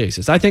in most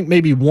cases. I think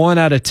maybe 1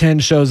 out of 10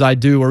 shows I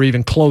do are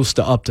even close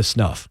to up to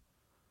snuff.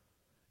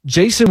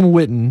 Jason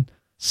Witten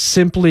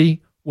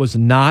simply was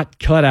not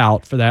cut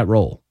out for that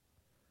role.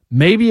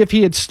 Maybe if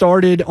he had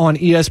started on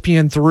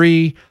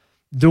ESPN3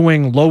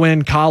 doing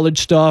low-end college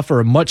stuff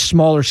or a much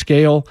smaller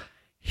scale,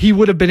 he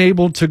would have been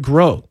able to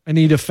grow and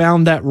he'd have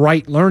found that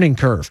right learning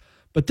curve.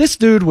 But this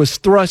dude was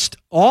thrust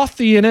off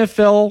the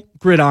NFL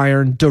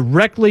gridiron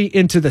directly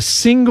into the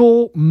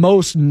single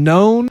most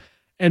known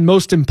and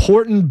most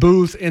important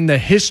booth in the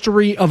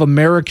history of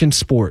American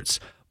sports,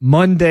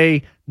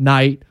 Monday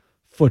Night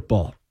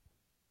Football.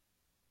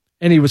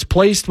 And he was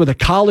placed with a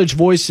college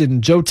voice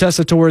in Joe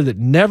Tessitore that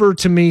never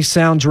to me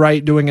sounds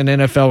right doing an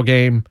NFL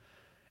game,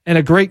 and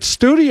a great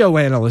studio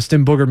analyst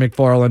in Booger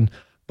McFarland,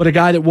 but a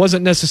guy that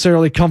wasn't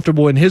necessarily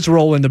comfortable in his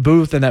role in the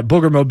booth, and that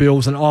Boogermobile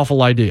was an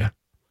awful idea.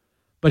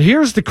 But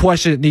here's the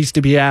question that needs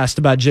to be asked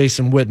about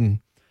Jason Witten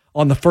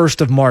on the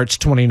 1st of March,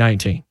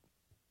 2019.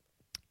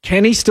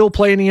 Can he still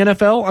play in the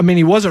NFL? I mean,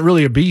 he wasn't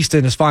really a beast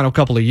in his final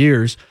couple of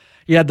years.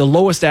 He had the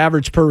lowest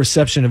average per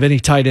reception of any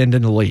tight end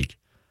in the league.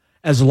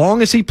 As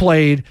long as he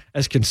played,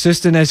 as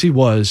consistent as he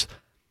was,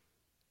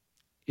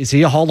 is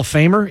he a Hall of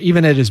Famer,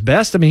 even at his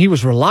best? I mean, he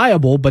was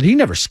reliable, but he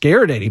never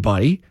scared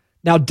anybody.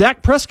 Now,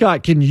 Dak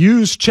Prescott can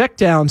use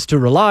checkdowns to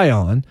rely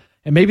on,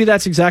 and maybe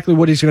that's exactly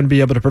what he's going to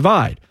be able to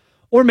provide.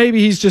 Or maybe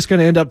he's just going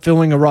to end up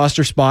filling a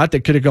roster spot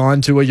that could have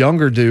gone to a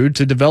younger dude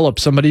to develop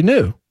somebody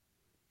new.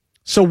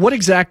 So what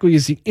exactly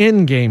is the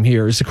end game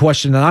here is the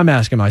question that I'm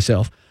asking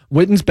myself.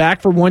 Witten's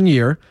back for 1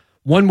 year.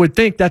 One would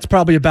think that's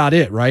probably about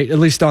it, right? At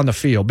least on the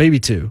field, maybe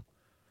 2.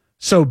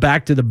 So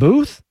back to the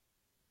booth?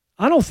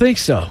 I don't think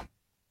so.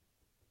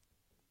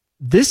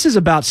 This is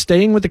about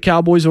staying with the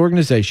Cowboys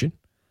organization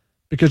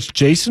because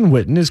Jason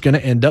Witten is going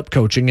to end up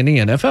coaching in the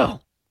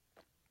NFL.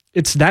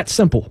 It's that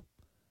simple.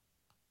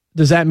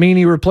 Does that mean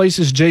he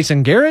replaces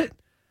Jason Garrett?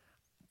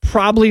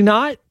 Probably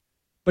not,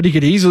 but he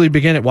could easily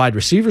begin at wide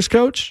receivers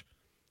coach,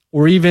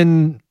 or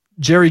even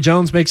Jerry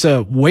Jones makes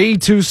a way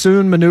too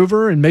soon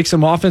maneuver and makes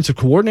him offensive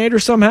coordinator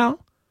somehow.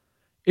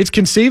 It's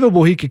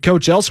conceivable he could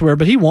coach elsewhere,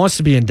 but he wants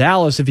to be in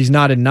Dallas if he's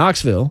not in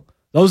Knoxville.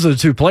 Those are the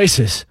 2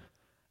 places.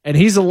 And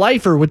he's a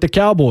lifer with the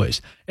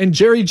Cowboys. And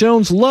Jerry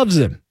Jones loves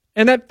him.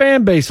 And that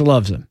fan base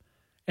loves him.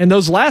 And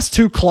those last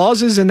 2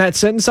 clauses in that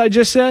sentence I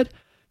just said,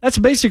 that's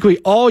basically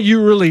all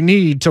you really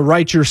need to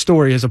write your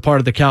story as a part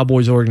of the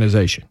Cowboys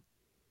organization.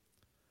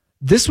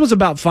 This was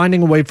about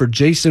finding a way for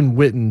Jason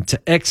Witten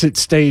to exit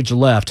stage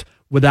left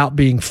without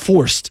being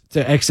forced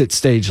to exit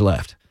stage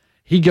left.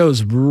 He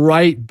goes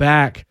right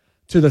back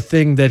to the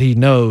thing that he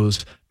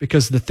knows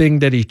because the thing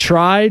that he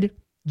tried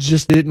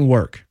just didn't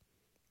work.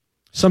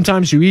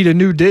 Sometimes you eat a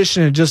new dish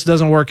and it just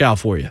doesn't work out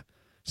for you.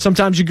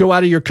 Sometimes you go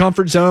out of your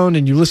comfort zone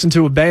and you listen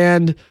to a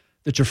band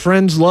that your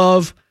friends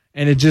love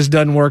and it just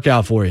doesn't work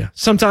out for you.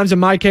 Sometimes in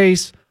my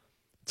case,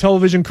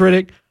 television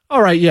critic,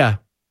 all right, yeah,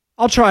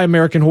 I'll try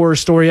American Horror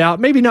Story out.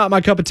 Maybe not my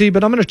cup of tea,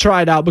 but I'm going to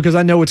try it out because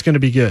I know it's going to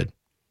be good.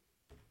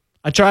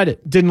 I tried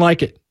it, didn't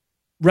like it.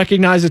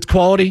 Recognize its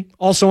quality.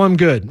 Also, I'm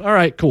good. All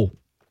right, cool.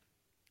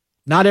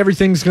 Not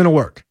everything's going to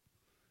work.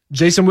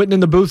 Jason Witten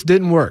in the booth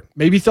didn't work.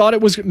 Maybe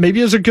it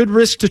was a good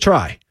risk to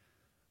try,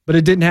 but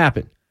it didn't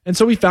happen. And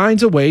so he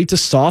finds a way to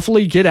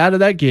softly get out of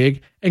that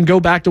gig and go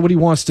back to what he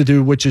wants to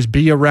do, which is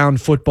be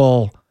around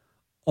football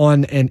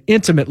on an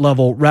intimate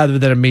level rather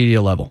than a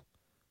media level.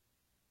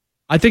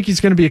 I think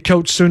he's going to be a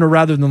coach sooner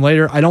rather than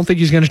later. I don't think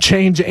he's going to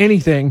change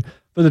anything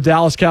for the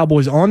Dallas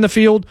Cowboys on the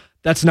field.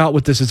 That's not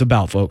what this is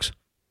about, folks.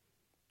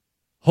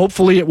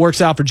 Hopefully it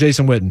works out for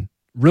Jason Witten.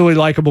 Really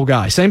likable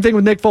guy. Same thing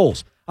with Nick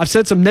Foles. I've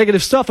said some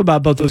negative stuff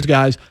about both those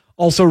guys.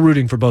 Also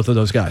rooting for both of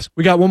those guys.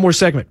 We got one more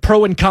segment,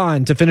 pro and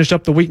con, to finish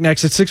up the week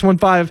next at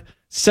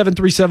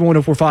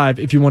 615-737-1045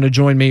 if you want to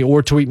join me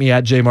or tweet me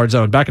at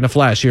JMartzone. Back in a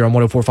flash here on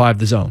 1045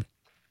 The Zone.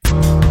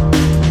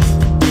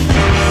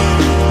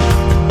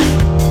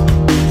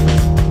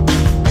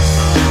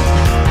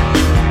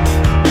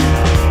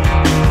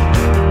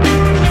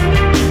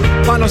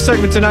 Final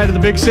segment tonight of the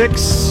Big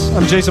Six.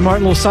 I'm Jason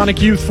Martin. A little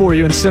Sonic Youth for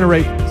you.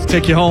 Incinerate.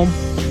 Take you home.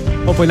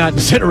 Hopefully not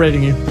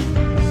incinerating you.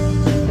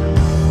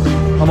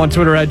 I'm on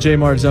Twitter at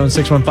JMartzone,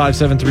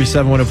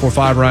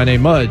 615-737-1045. Ryan A.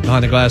 Mudd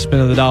behind the glass,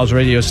 spin of the dials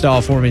radio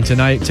style for me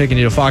tonight. Taking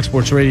you to Fox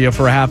Sports Radio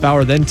for a half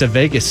hour, then to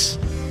Vegas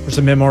for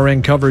some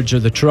MRN coverage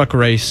of the truck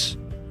race.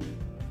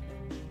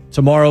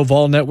 Tomorrow,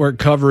 Vol Network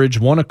coverage,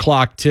 1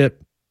 o'clock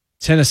tip.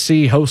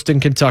 Tennessee hosting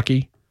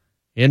Kentucky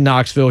in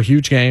Knoxville.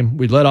 Huge game.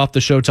 We let off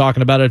the show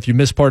talking about it. If you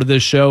missed part of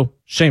this show,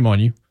 shame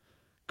on you.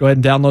 Go ahead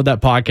and download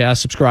that podcast.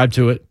 Subscribe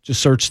to it.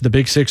 Just search The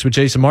Big Six with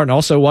Jason Martin.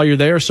 Also, while you're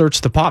there,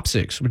 search The Pop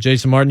Six with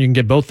Jason Martin. You can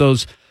get both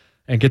those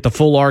and get the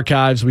full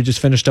archives. We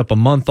just finished up a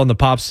month on the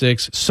Pop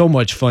Six. So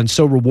much fun.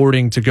 So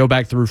rewarding to go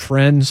back through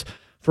Friends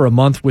for a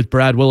month with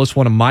Brad Willis,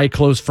 one of my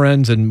close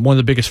friends and one of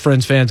the biggest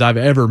Friends fans I've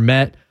ever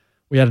met.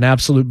 We had an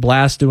absolute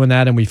blast doing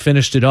that, and we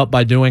finished it up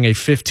by doing a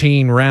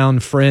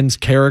 15-round Friends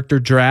character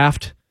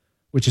draft,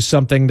 which is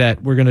something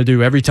that we're going to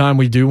do every time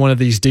we do one of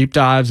these deep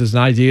dives. Is an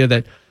idea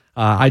that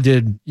I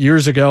did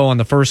years ago on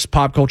the first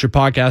pop culture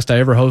podcast I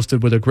ever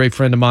hosted with a great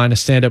friend of mine, a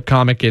stand-up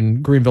comic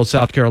in Greenville,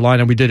 South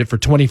Carolina. We did it for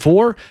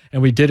 24,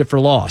 and we did it for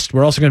Lost.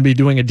 We're also going to be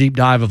doing a deep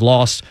dive of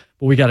Lost,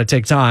 but we got to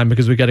take time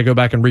because we got to go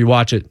back and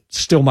rewatch it.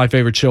 Still my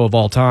favorite show of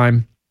all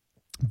time.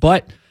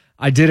 But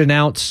I did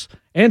announce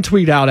and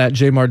tweet out at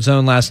Jmart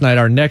Zone last night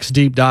our next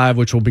deep dive,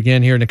 which will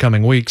begin here in the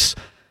coming weeks.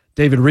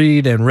 David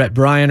Reed and Rhett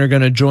Bryan are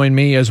going to join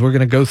me as we're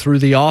going to go through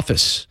The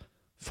Office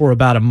for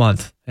about a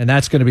month. And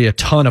that's going to be a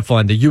ton of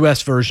fun. The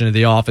U.S. version of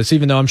The Office,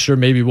 even though I'm sure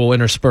maybe we'll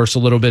intersperse a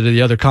little bit of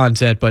the other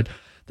content, but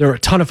there are a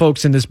ton of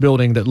folks in this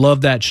building that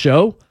love that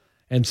show.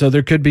 And so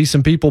there could be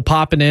some people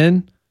popping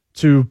in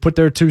to put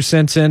their 2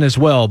 cents in as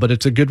well. But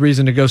it's a good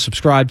reason to go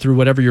subscribe through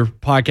whatever your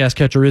podcast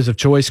catcher is of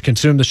choice.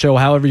 Consume the show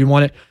however you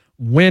want it,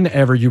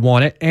 whenever you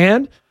want it.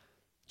 And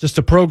just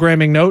a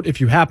programming note, if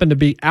you happen to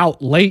be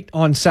out late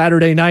on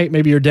Saturday night,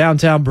 maybe you're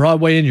downtown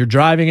Broadway and you're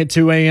driving at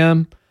 2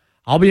 a.m.,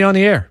 I'll be on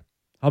the air.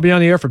 I'll be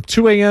on the air from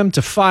 2 a.m.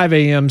 to 5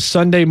 a.m.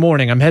 Sunday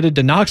morning. I'm headed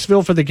to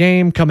Knoxville for the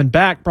game. Coming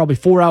back probably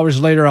 4 hours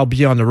later, I'll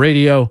be on the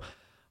radio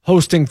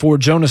hosting for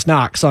Jonas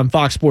Knox on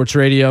Fox Sports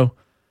Radio.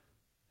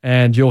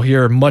 And you'll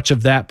hear much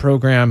of that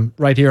program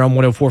right here on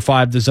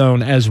 104.5 The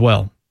Zone as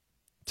well.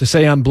 To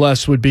say I'm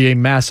blessed would be a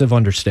massive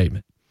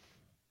understatement.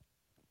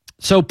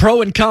 So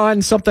pro and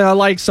con, something I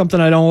like, something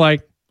I don't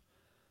like.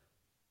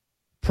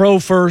 Pro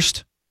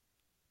first.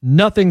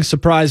 Nothing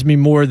surprised me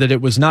more that it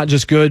was not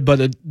just good,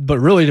 but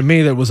really to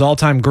me that it was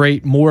all-time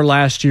great, more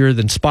last year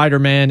than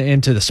Spider-Man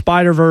Into the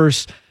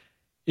Spider-Verse.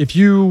 If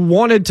you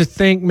wanted to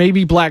think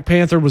maybe Black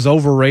Panther was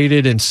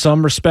overrated in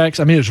some respects,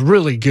 I mean, it was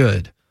really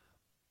good.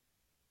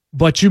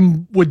 But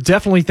you would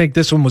definitely think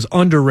this one was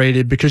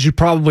underrated because you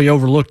probably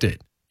overlooked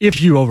it, if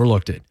you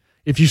overlooked it.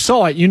 If you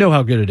saw it, you know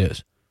how good it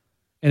is.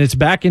 And it's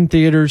back in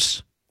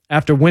theaters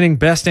after winning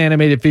Best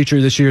Animated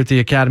Feature this year at the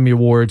Academy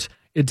Awards.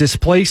 It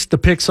displaced the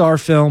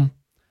Pixar film.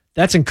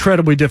 That's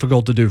incredibly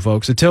difficult to do,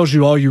 folks. It tells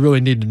you all you really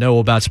need to know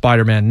about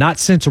Spider-Man. Not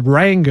since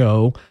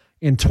Rango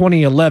in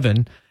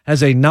 2011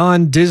 has a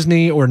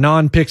non-Disney or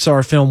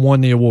non-Pixar film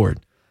won the award.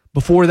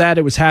 Before that,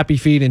 it was Happy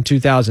Feet in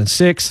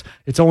 2006.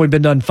 It's only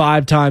been done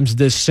 5 times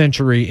this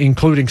century,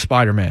 including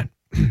Spider-Man.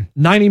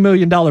 $90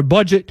 million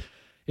budget.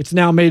 It's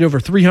now made over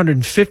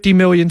 $350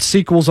 million,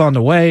 sequels on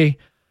the way.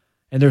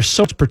 And there's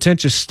so much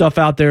pretentious stuff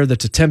out there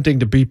that's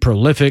attempting to be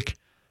prolific.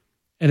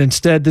 And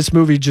instead, this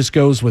movie just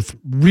goes with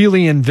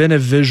really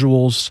inventive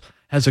visuals,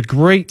 has a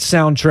great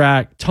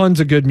soundtrack, tons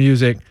of good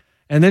music,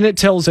 and then it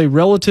tells a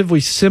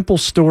relatively simple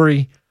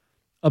story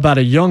about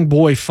a young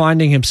boy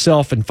finding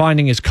himself and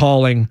finding his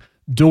calling,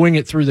 doing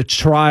it through the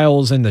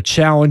trials and the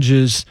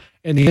challenges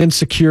and the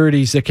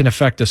insecurities that can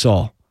affect us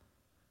all.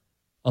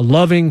 A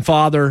loving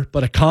father,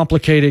 but a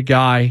complicated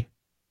guy,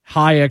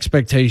 high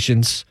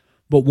expectations,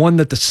 but one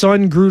that the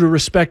son grew to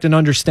respect and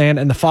understand,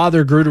 and the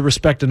father grew to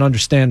respect and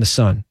understand the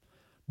son.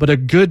 But a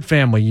good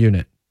family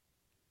unit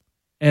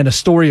and a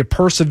story of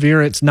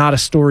perseverance, not a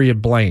story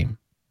of blame.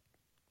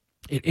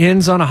 It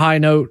ends on a high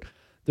note.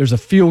 There's a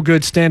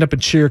feel-good stand-up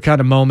and cheer kind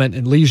of moment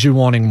and leaves you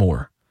wanting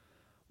more.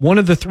 One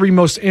of the 3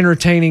 most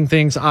entertaining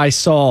things I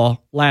saw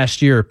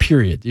last year,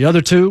 period. The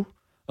other 2,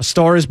 A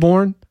Star is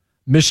Born,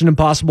 Mission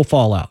Impossible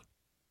Fallout.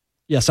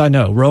 Yes, I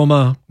know,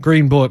 Roma,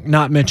 Green Book,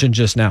 not mentioned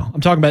just now.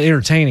 I'm talking about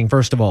entertaining,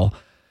 first of all.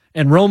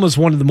 And Roma's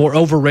one of the more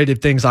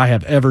overrated things I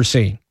have ever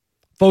seen.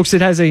 Folks,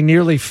 it has a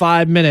nearly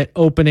 5-minute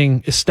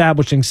opening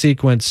establishing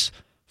sequence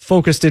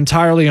focused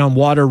entirely on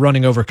water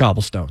running over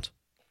cobblestones.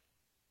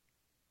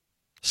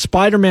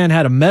 Spider-Man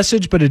had a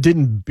message, but it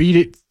didn't beat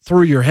it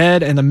through your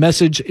head, and the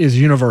message is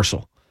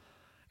universal.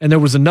 And there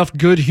was enough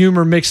good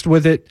humor mixed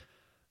with it,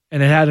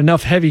 and it had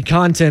enough heavy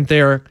content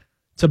there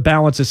to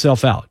balance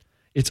itself out.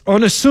 It's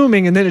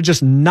unassuming, and then it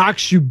just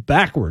knocks you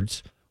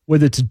backwards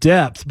with its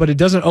depth, but it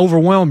doesn't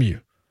overwhelm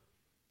you.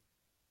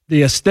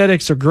 The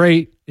aesthetics are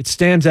great. It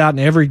stands out in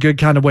every good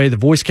kind of way. The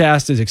voice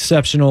cast is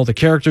exceptional. The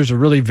characters are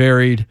really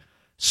varied,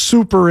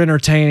 super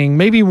entertaining.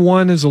 Maybe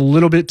one is a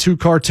little bit too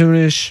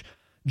cartoonish.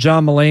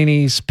 John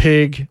Mulaney's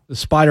Pig, the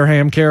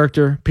Spider-Ham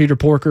character, Peter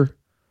Porker.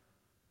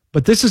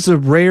 But this is a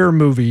rare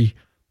movie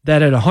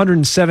that at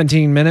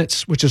 117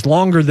 minutes, which is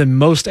longer than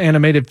most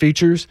animated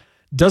features,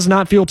 does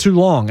not feel too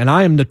long. And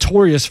I am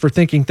notorious for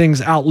thinking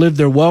things outlive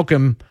their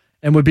welcome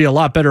and would be a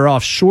lot better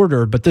off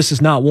shorter, but this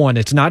is not one.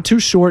 It's not too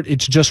short.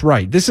 It's just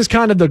right. This is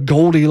kind of the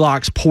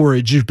Goldilocks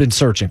porridge you've been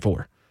searching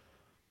for.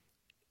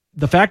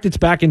 The fact it's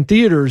back in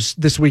theaters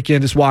this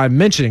weekend is why I'm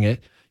mentioning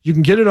it. You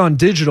can get it on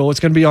digital. It's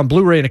going to be on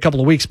Blu-ray in a couple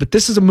of weeks, but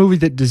this is a movie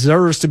that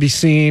deserves to be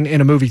seen in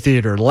a movie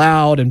theater,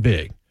 loud and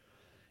big.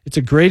 It's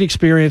a great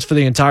experience for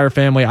the entire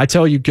family. I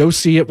tell you, go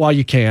see it while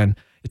you can.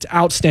 It's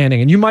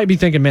outstanding. And you might be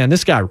thinking, man,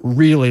 this guy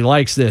really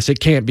likes this. It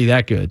can't be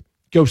that good.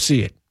 Go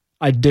see it.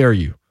 I dare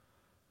you.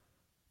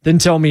 Then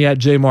tell me at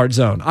Jmart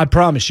Zone. I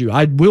promise you,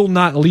 I will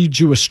not lead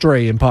you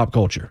astray in pop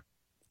culture.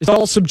 It's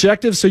all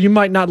subjective, so you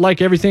might not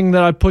like everything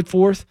that I put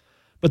forth,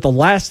 but the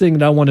last thing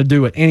that I want to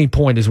do at any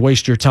point is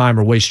waste your time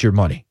or waste your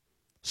money.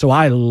 So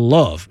I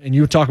love, and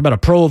you talk about a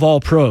pro of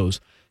all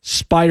pros,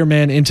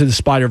 Spider-Man Into the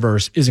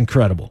Spider-Verse is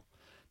incredible.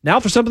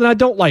 Now for something I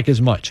don't like as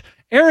much,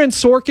 Aaron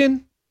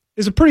Sorkin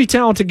is a pretty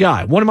talented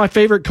guy. One of my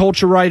favorite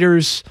culture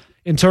writers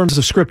in terms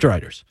of script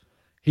writers.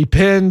 He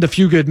penned A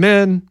Few Good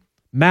Men,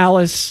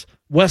 Malice,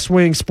 West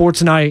Wing,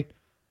 Sports Night,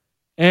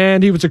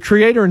 and he was a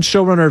creator and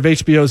showrunner of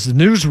HBO's The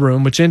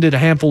Newsroom, which ended a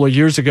handful of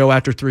years ago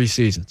after 3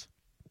 seasons.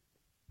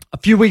 A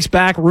few weeks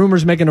back,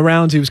 rumors making the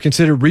rounds he was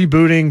considered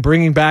rebooting,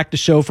 bringing back the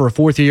show for a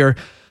 4th year.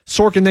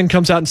 Sorkin then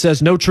comes out and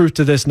says, no truth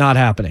to this, not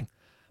happening.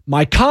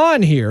 My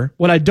con here,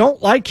 what I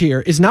don't like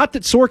here, is not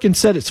that Sorkin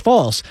said it's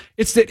false.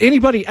 It's that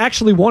anybody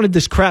actually wanted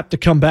this crap to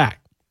come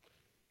back.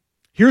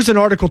 Here's an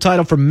article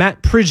titled from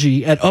Matt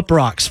Pridgey at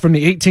Uprocks from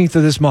the 18th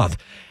of this month.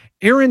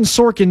 Aaron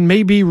Sorkin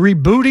may be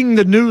rebooting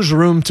The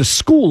Newsroom to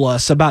school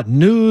us about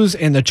news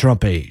in the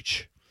Trump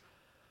age.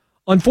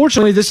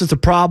 Unfortunately, this is the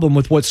problem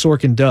with what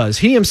Sorkin does.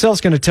 He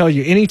himself's going to tell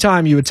you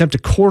anytime you attempt to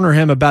corner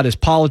him about his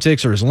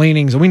politics or his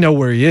leanings, and we know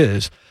where he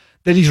is,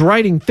 that he's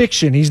writing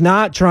fiction. He's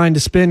not trying to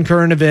spin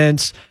current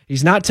events.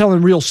 He's not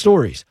telling real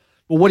stories.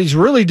 But what he's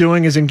really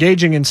doing is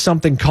engaging in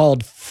something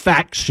called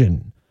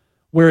faction,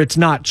 where it's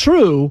not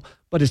true,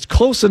 but it's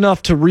close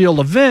enough to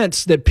real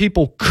events that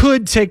people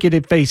could take it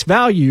at face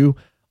value.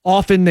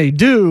 Often they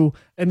do,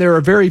 and there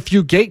are very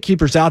few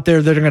gatekeepers out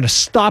there that are going to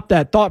stop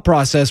that thought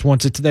process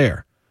once it's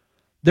there.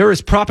 There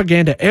is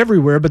propaganda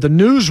everywhere, but The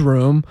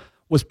Newsroom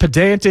was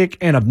pedantic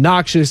and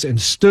obnoxious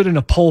and stood in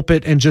a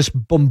pulpit and just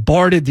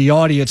bombarded the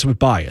audience with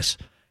bias.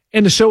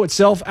 And the show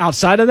itself,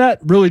 outside of that,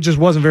 really just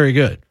wasn't very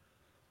good.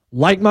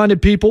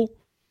 Like-minded people,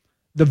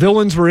 the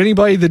villains were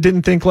anybody that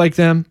didn't think like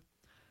them.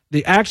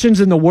 The actions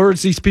and the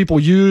words these people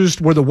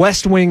used were the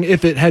West Wing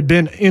if it had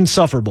been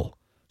insufferable.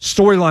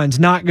 Storyline's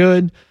not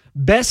good.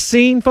 Best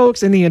scene,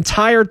 folks, in the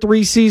entire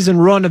 3-season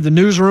run of The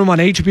Newsroom on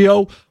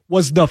HBO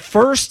was the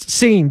first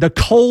scene, the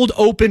cold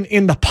open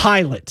in the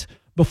pilot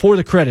before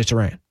the credits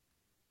ran.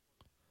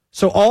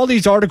 So all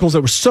these articles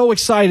that were so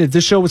excited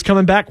this show was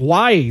coming back,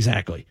 why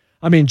exactly?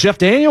 I mean, Jeff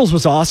Daniels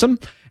was awesome.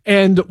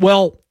 And,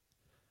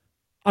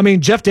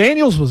 Jeff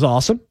Daniels was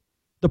awesome.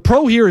 The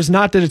pro here is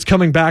not that it's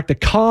coming back. The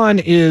con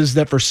is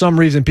that for some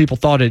reason people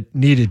thought it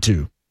needed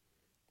to.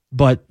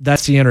 But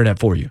that's the internet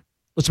for you.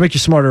 Let's make you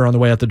smarter on the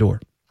way out the door.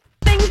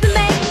 Things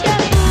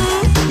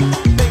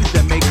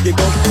that make you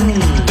go,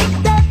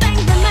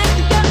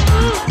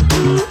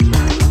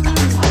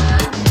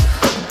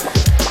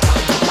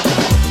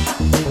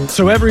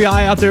 So every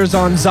eye out there is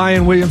on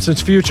Zion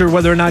Williamson's future,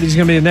 whether or not he's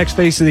going to be the next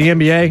face of the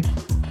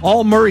NBA.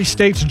 All Murray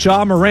State's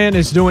Ja Morant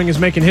is doing is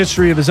making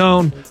history of his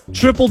own.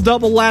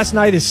 Triple-double last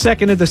night, his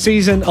second of the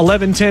season,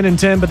 11, 10, and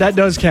 10, but that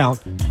does count.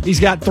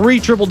 He's got 3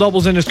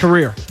 triple-doubles in his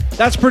career.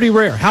 That's pretty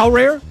rare. How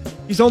rare?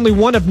 He's only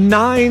one of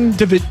 9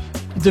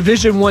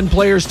 Division I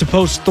players to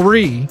post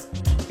 3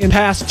 in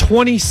past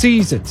 20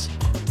 seasons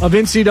of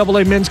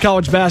NCAA men's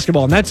college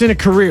basketball, and that's in a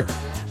career.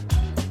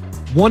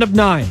 1 of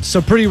 9,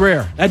 so pretty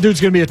rare. That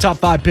dude's going to be a top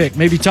 5 pick,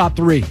 maybe top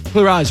 3.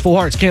 Clear eyes, full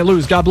hearts, can't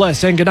lose. God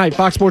bless, and good night.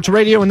 Fox Sports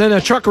Radio, and then a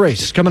truck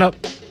race coming up.